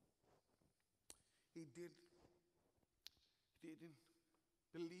 He didn't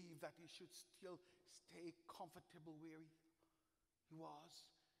believe that he should still stay comfortable where he was,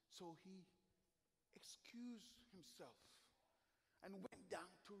 so he excused himself and went down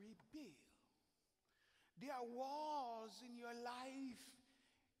to rebuild. There are walls in your life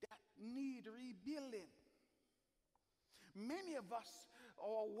that need rebuilding. Many of us,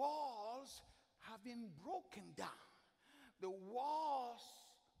 our walls have been broken down. The walls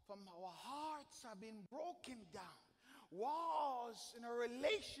from our hearts have been broken down. Walls in a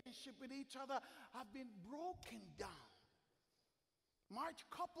relationship with each other have been broken down. Marriage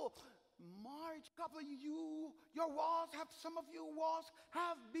couple, your walls have, some of your walls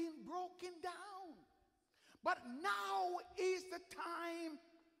have been broken down. But now is the time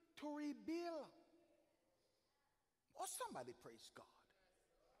to rebuild. Oh, somebody praise God.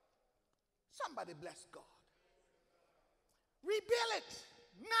 Somebody bless God. Rebuild it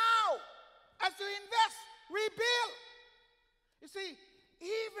now. As you invest, rebuild. You see,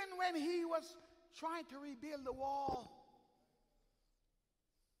 even when he was trying to rebuild the wall.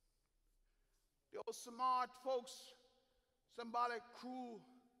 The old smart folks, symbolic crew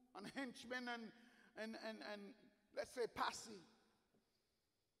and henchmen and let's say Passy,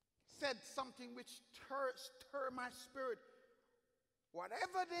 said something which stirred my spirit.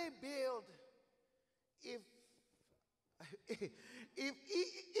 Whatever they build, if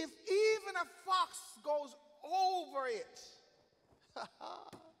even a fox goes over it,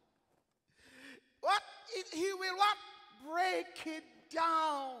 he will what? Break it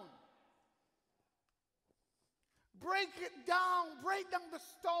down. Break it down. Break down the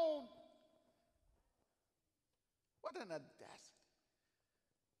stone. What an audacity.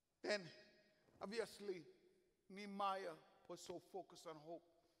 Then, obviously, Nehemiah was so focused on hope.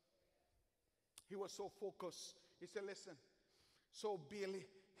 He was so focused. He said, listen, so build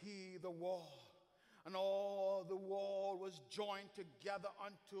he the wall. And all the wall was joined together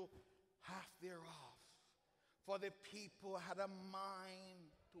unto half thereof. For the people had a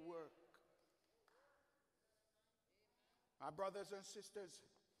mind to work. My brothers and sisters,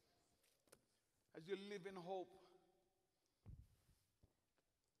 as you live in hope,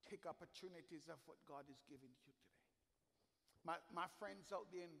 take opportunities of what God is giving you today. My friends out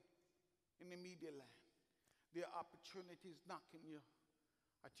there in the media land, there are opportunities knocking you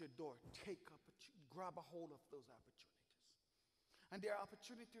at your door. Grab a hold of those opportunities. And there are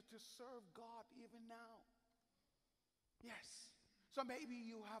opportunities to serve God even now. Yes. So maybe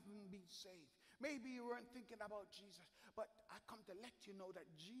you haven't been saved. Maybe you weren't thinking about Jesus. But I come to let you know that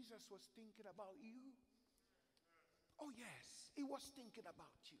Jesus was thinking about you. Oh yes, he was thinking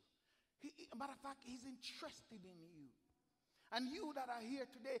about you. Matter of fact, he's interested in you. And you that are here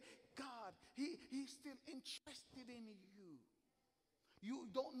today, God, he's still interested in you. You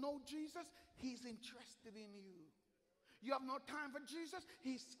don't know Jesus, he's interested in you. You have no time for Jesus,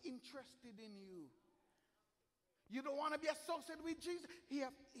 he's interested in you. You don't want to be associated with Jesus, he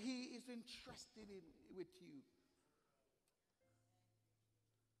is interested with you.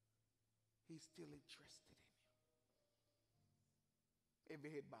 He's still interested in you.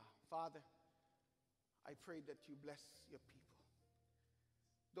 Every head bow. Father, I pray that you bless your people.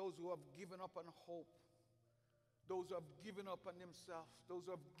 Those who have given up on hope, those who have given up on themselves, those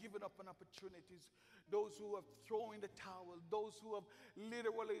who have given up on opportunities, those who have thrown in the towel, those who have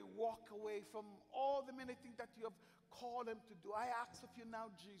literally walked away from all the many things that you have called them to do. I ask of you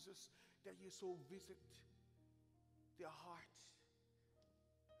now, Jesus, that you so visit their hearts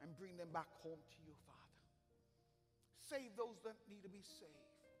and bring them back home to you, Father. Save those that need to be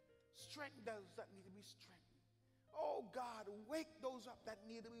saved. Strengthen those that need to be strengthened. Oh God, wake those up that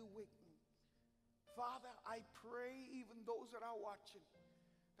need to be wakened. Father, I pray even those that are watching,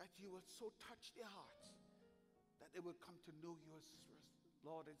 that you will so touch their hearts that they will come to know you as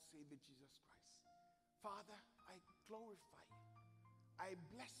Lord and Savior Jesus Christ. Father, I glorify you. I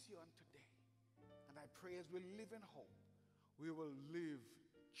bless you on today. And I pray as we live in hope, we will live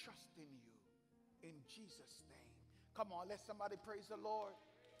trusting you in Jesus' name. Come on, let somebody praise the Lord.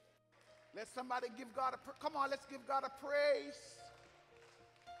 Let somebody give God come on, let's give God a praise.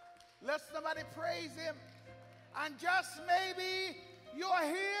 Let somebody praise him. And just maybe you're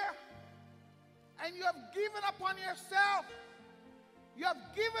here and you have given up on yourself. You have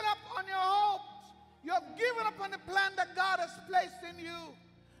given up on your hopes. You have given up on the plan that God has placed in you.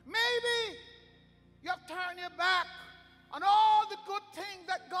 Maybe you have turned your back on all the good things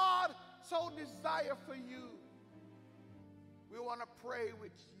that God so desires for you. We want to pray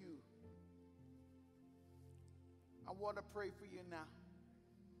with you. I want to pray for you now.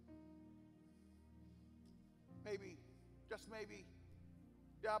 Maybe, just maybe,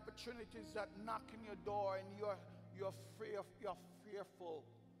 the opportunities that knock in your door and you're fearful.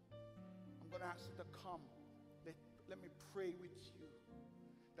 I'm going to ask you to come. Let me pray with you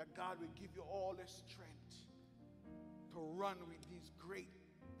that God will give you all the strength to run with these great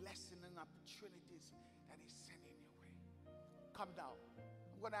blessings and opportunities that He's sending your way. Come down.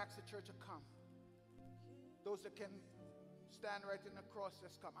 I'm going to ask the church to come. Those that can stand right in the cross,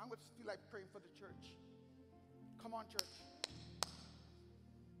 let's come. I'm going to feel like praying for the church. Come on, church.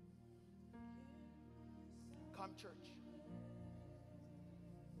 Come, church.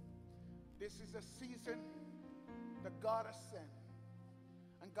 This is a season that God has sent.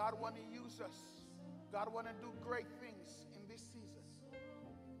 And God wants to use us. God wants to do great things in this season.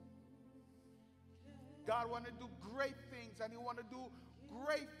 God wants to do great things, and He wants to do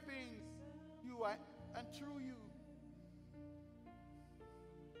great things you and through you.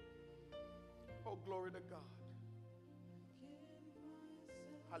 Oh, glory to God.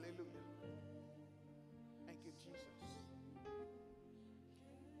 Hallelujah. Thank you, Jesus.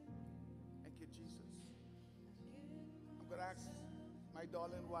 Thank you, Jesus. I'm going to ask my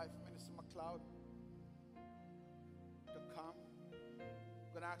darling wife, Minister McLeod, to come.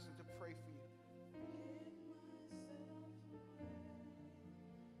 I'm going to ask her to pray for you.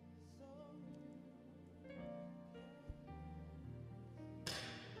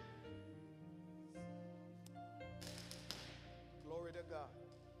 Glory to God.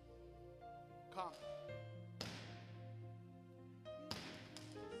 Come.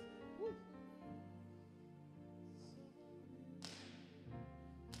 Woo.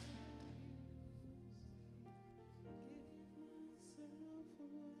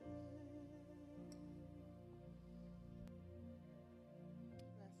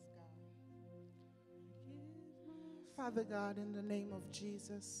 Father God, in the name of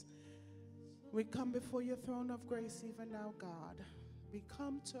Jesus, we come before your throne of grace even now, God. We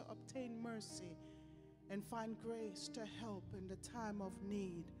come to obtain mercy and find grace to help in the time of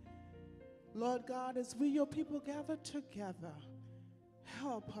need. Lord God, as we, your people, gather together,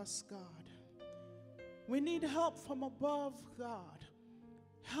 help us, God. We need help from above, God.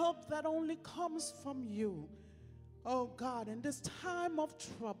 Help that only comes from you. Oh, God, in this time of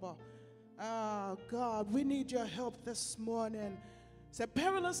trouble, God, we need your help this morning. Say,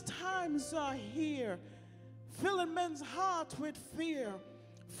 perilous times are here, filling men's heart with fear.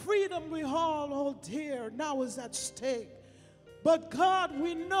 Freedom we all hold dear now is at stake. But God,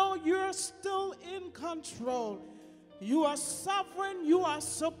 we know you're still in control. You are sovereign, you are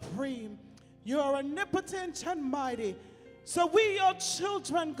supreme. You are omnipotent and mighty. So we, your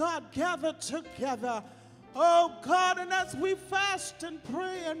children, God, gather together. Oh God, and as we fast and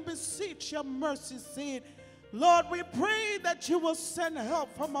pray and beseech your mercy seat, Lord, we pray that you will send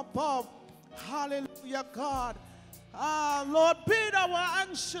help from above. Hallelujah, God. Lord, bid our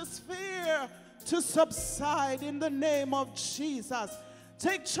anxious fear to subside in the name of Jesus.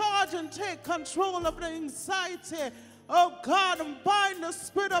 Take charge and take control of the anxiety, oh God, and bind the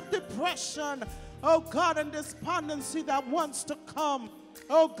spirit of depression, oh God, and despondency that wants to come,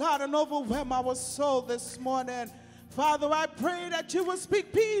 oh God, and overwhelm our soul this morning. Father, I pray that you will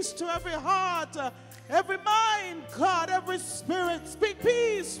speak peace to every heart, every mind, God, every spirit. Speak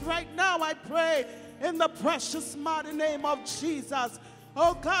peace right now, I pray, in the precious mighty name of Jesus.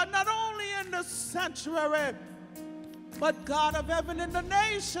 Oh God, not only in the sanctuary, but God of heaven, in the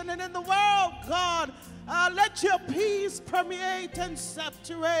nation and in the world, God, let your peace permeate and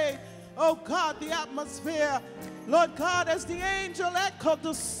saturate, oh God, the atmosphere. Lord God, as the angel echoed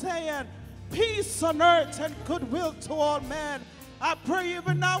the saying, peace on earth and goodwill to all men. I pray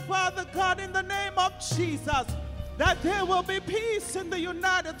even now, Father God, in the name of Jesus, that there will be peace in the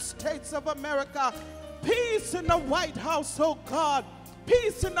United States of America, peace in the White House, oh God,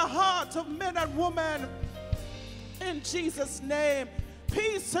 peace in the hearts of men and women, in Jesus' name,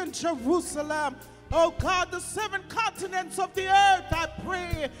 peace in Jerusalem, oh God, the 7 continents of the earth. I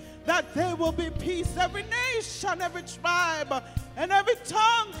pray that there will be peace, every nation, every tribe, and every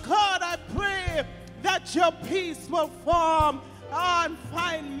tongue. God, I pray that your peace will form and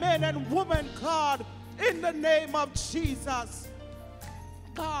find men and women, God, in the name of Jesus.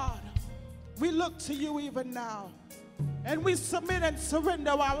 God, we look to you even now, and we submit and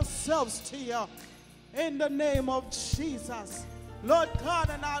surrender ourselves to you in the name of Jesus. Lord God,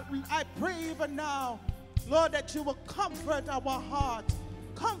 and I pray even now, Lord, that you will comfort our heart,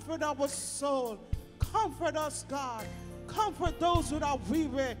 comfort our soul, comfort us, God. Comfort those that are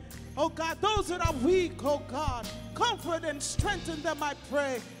weary, oh God, those that are weak, oh God. Comfort and strengthen them, I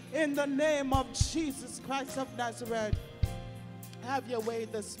pray, in the name of Jesus Christ of Nazareth. Have your way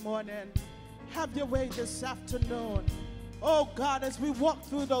this morning. Have your way this afternoon. Oh God, as we walk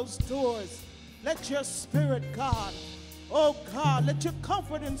through those doors, let your spirit, God, oh God, let your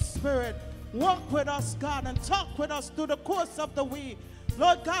comforting spirit walk with us, God, and talk with us through the course of the week.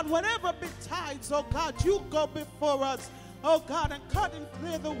 Lord God, whatever betides, oh God, you go before us, oh God, and cut and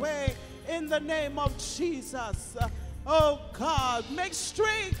clear the way in the name of Jesus. Oh God, make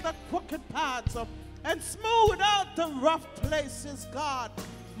straight the crooked paths and smooth out the rough places, God.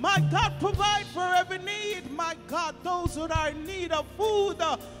 My God, provide for every need, my God, those that are in need of food,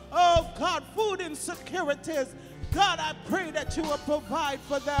 oh God, food insecurities. God, I pray that you will provide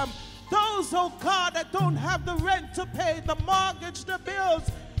for them. Those, oh God, that don't have the rent to pay, the mortgage, the bills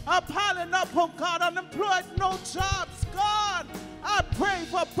are piling up, oh God, unemployed, no jobs. God, I pray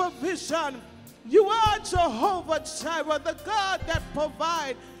for provision. You are Jehovah Jireh, the God that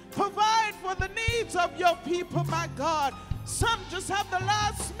provide. Provide for the needs of your people, my God. Some just have the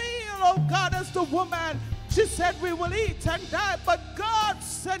last meal, oh God, as the woman. She said we will eat and die, but God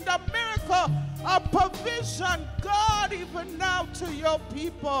send a miracle, a provision, God, even now to your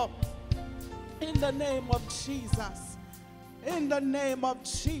people. In the name of Jesus. In the name of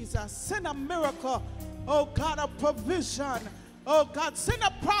Jesus. Send a miracle, oh God, of provision. Oh God, send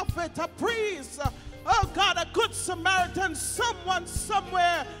a prophet, a priest, oh God, a good Samaritan, someone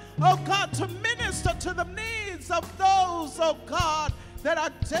somewhere, oh God, to minister to the needs of those, oh God, that are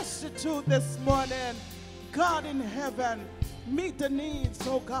destitute this morning. God in heaven, meet the needs,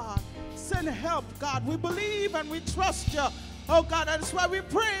 oh God. Send help, God. We believe and we trust you, oh God. That's why we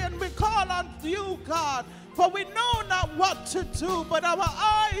pray and we call on you, God. For we know not what to do, but our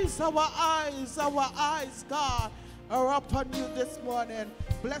eyes, God, are upon you this morning.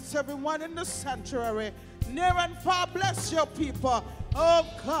 Bless everyone in the sanctuary, near and far. Bless your people, oh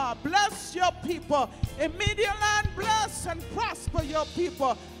God. Bless your people. In Media Land, bless and prosper your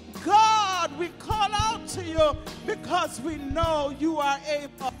people. God, we call out to you because we know you are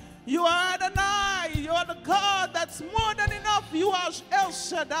able. You are Adonai. You are the God that's more than enough. You are El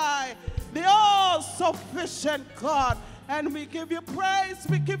Shaddai, the all-sufficient God. And we give you praise,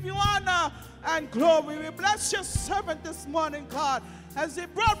 we give you honor and glory. We bless your servant this morning, God, as he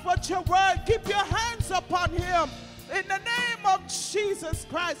brought forth your word. Keep your hands upon him. In the name of Jesus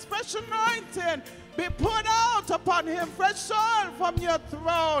Christ, fresh anointing be poured out upon him. Fresh oil from your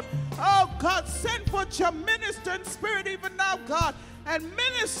throne. Oh God, send forth your ministering spirit even now, God, and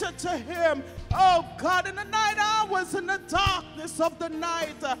minister to him. Oh God, in the night hours, in the darkness of the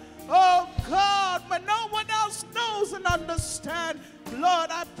night. Oh God, when no one else knows and understands, Lord,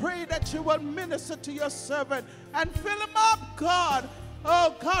 I pray that you will minister to your servant and fill him up, God.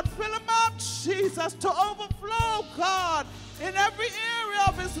 Oh God, fill him up, Jesus, to overflow, God, in every area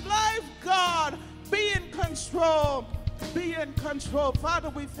of his life, God. Be in control. Be in control. Father,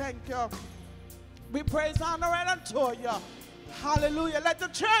 we thank you. We praise, honor, and adore you. Hallelujah. Let the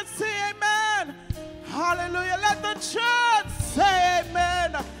church say amen. Hallelujah. Let the church say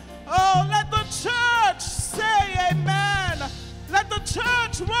amen. Oh, let the church say amen. Let the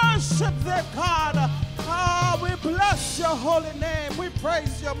church worship their God. Oh, we bless your holy name. We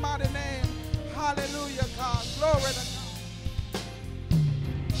praise your mighty name. Hallelujah, God. Glory to God.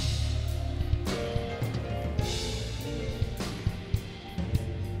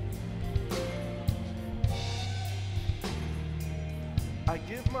 I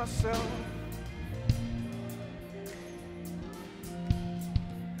give myself.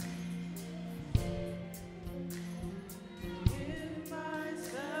 Give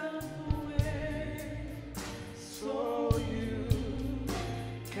myself away so you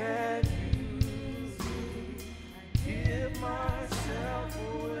Can use me? Give myself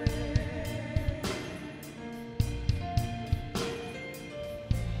away.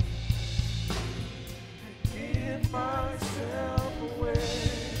 Give myself away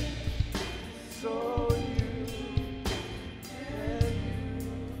so you can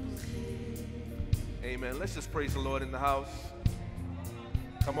use me. Amen. Let's just praise the Lord in the house.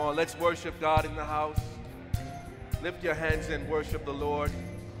 Come on, let's worship God in the house. Lift your hands and worship the Lord.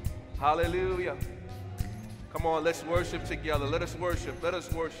 Hallelujah. Come on, let's worship together. Let us worship. Let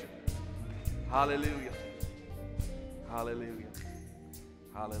us worship. Hallelujah. Hallelujah.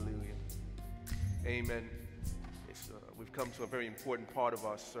 Hallelujah. Amen. We've come to a very important part of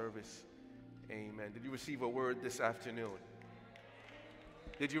our service. Amen. Did you receive a word this afternoon?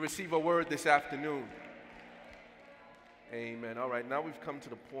 Did you receive a word this afternoon? Amen. All right, now we've come to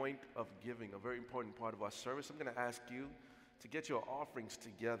the point of giving, a very important part of our service. I'm going to ask you to get your offerings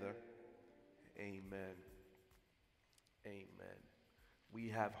together. Amen. Amen. We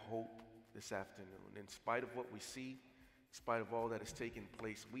have hope this afternoon. In spite of what we see, in spite of all that has taken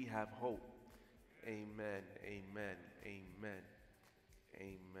place, we have hope. Amen. Amen. Amen.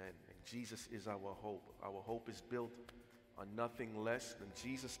 Amen. And Jesus is our hope. Our hope is built on nothing less than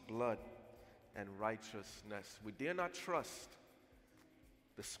Jesus' blood and righteousness. We dare not trust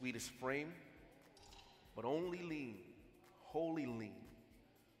the sweetest frame, but only lean, wholly lean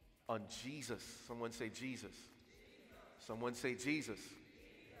on Jesus. Someone say Jesus. Someone say Jesus.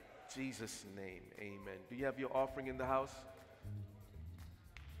 Jesus' name, amen. Do you have your offering in the house?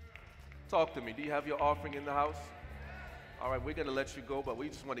 Talk to me. Do you have your offering in the house? All right, we're going to let you go, but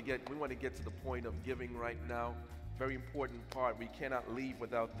we want to get to the point of giving right now. Very important part. We cannot leave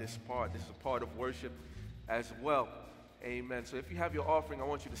without this part. This is a part of worship as well. Amen. So if you have your offering, I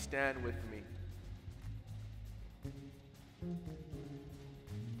want you to stand with me.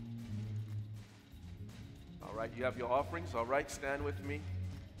 All right, you have your offerings. All right, stand with me.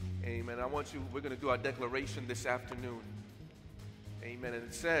 Amen. We're going to do our declaration this afternoon. Amen. And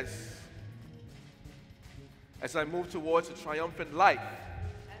it says, as I move towards a triumphant life,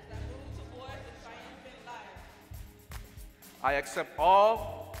 I accept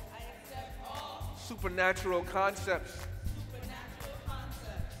all supernatural concepts,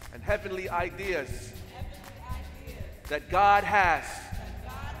 and heavenly ideas that God has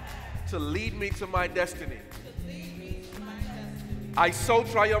to lead me to my destiny. I sow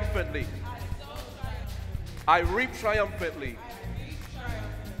triumphantly. I reap triumphantly.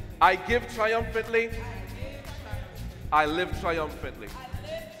 I give triumphantly. I live triumphantly.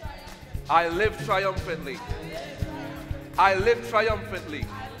 I live triumphantly. I live triumphantly.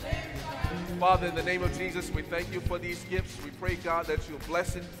 Father, in the name of Jesus, we thank you for these gifts. We pray, God, that you'll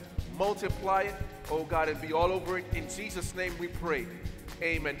bless it, multiply it, oh God, and be all over it. In Jesus' name we pray.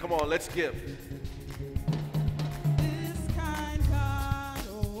 Amen. Come on, let's give. This kind God,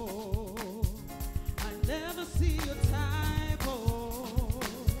 oh, I never see a type, oh.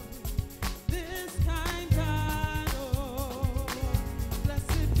 This kind God, oh,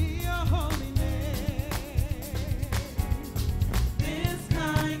 blessed be your holy name. This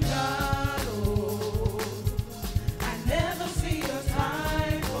kind God, oh, I never see a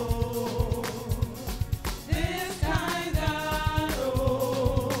type, oh. This kind God,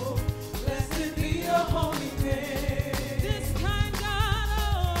 oh, blessed be your holy name. This kind God,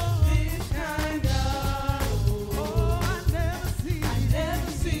 oh, this kind God, oh, I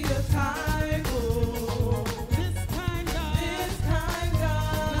never see a type, oh. This kind God,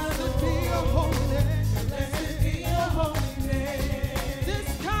 blessed be your holy name. Blessed be your holy name. This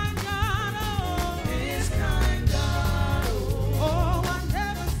kind God, oh, this kind God, oh, I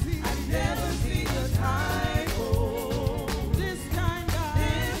never see a type, oh. This kind God,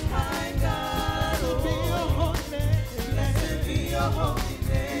 blessed be your holy name. Blessed be your holy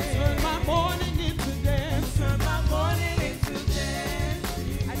name. Turn my morning into dance. Turn my morning into dance.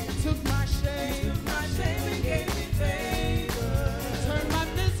 And you took my shame and gave me favor. Turn my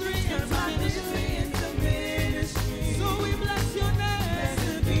misery into ministry. So we bless your name.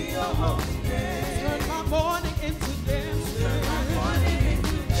 Blessed be your holy name. Turn my morning into dance. Turn my morning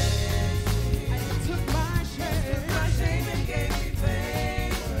into dance. And you took my shame and gave me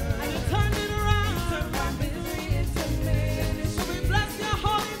favor. And you turned it around. Turn my misery into ministry. So we bless your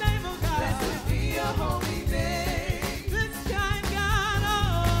holy name, oh God. Blessed be your holy name. This kind God,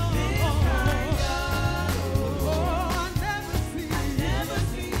 oh. This kind God, oh. I never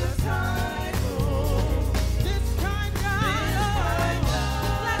see a type, oh. This kind God, oh.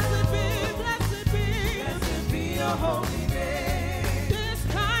 Blessed be your holy name. This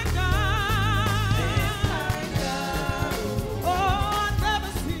kind God, oh. I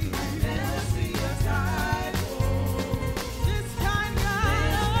never see a type, oh. This kind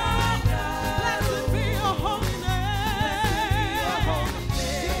God, oh. Blessed be your holy name.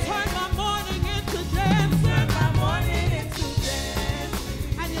 You turned my morning into dance.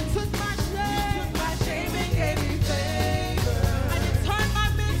 And you took my shame and gave me favor. And you turned my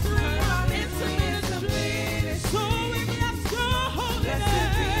misery into ministry. So we bless your holy name.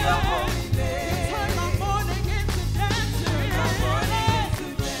 Blessed be your holy name. You turned my morning into dancing.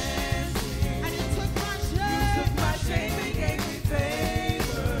 And you took my shame and gave me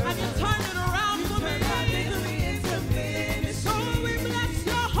favor. And you turned it around for me. So we bless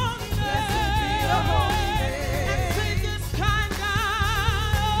your holy name. And sing this kind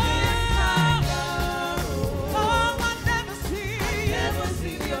God. Oh, I never see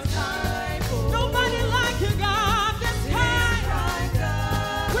your type. Nobody like you, God. This kind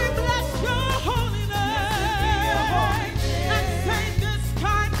God. We bless your holy name. And sing this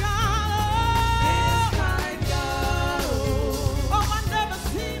kind God. Oh, I never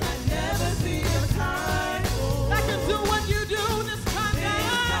see your type. That can do what you do. This kind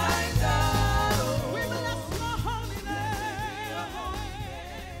God. We bless your holy name.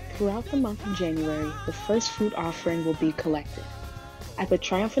 Throughout the month of January, the first fruit offering will be collected. At the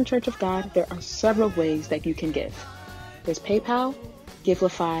Triumphant Church of God, there are several ways that you can give. There's PayPal,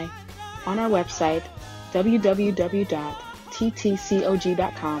 Givelify, on our website,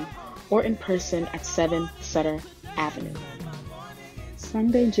 www.ttcog.com, or in person at 7 Sutter Avenue.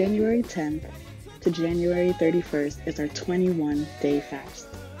 Sunday, January 10th to January 31st is our 21-day fast.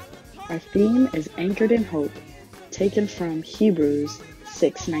 Our theme is Anchored in Hope, taken from Hebrews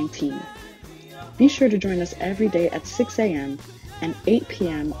 6:19. Be sure to join us every day at 6 a.m. and 8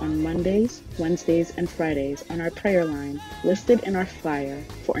 p.m. on Mondays, Wednesdays, and Fridays on our prayer line listed in our flyer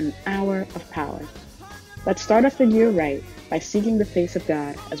for an hour of power. Let's start off the year right by seeking the face of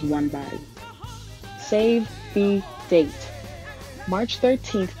God as one body. Save the date. March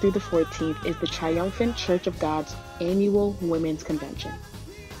 13th through the 14th is the Triumphant Church of God's annual Women's Convention.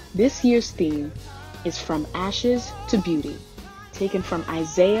 This year's theme is From Ashes to Beauty, taken from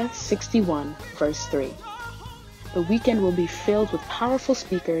Isaiah 61, verse 3. The weekend will be filled with powerful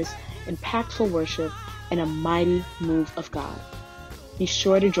speakers impactful worship, and a mighty move of God. Be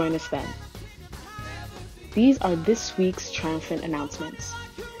sure to join us then. These are this week's Triumphant announcements.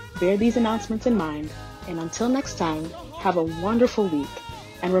 Bear these announcements in mind, and until next time, have a wonderful week,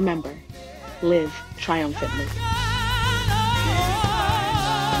 and remember, live triumphantly.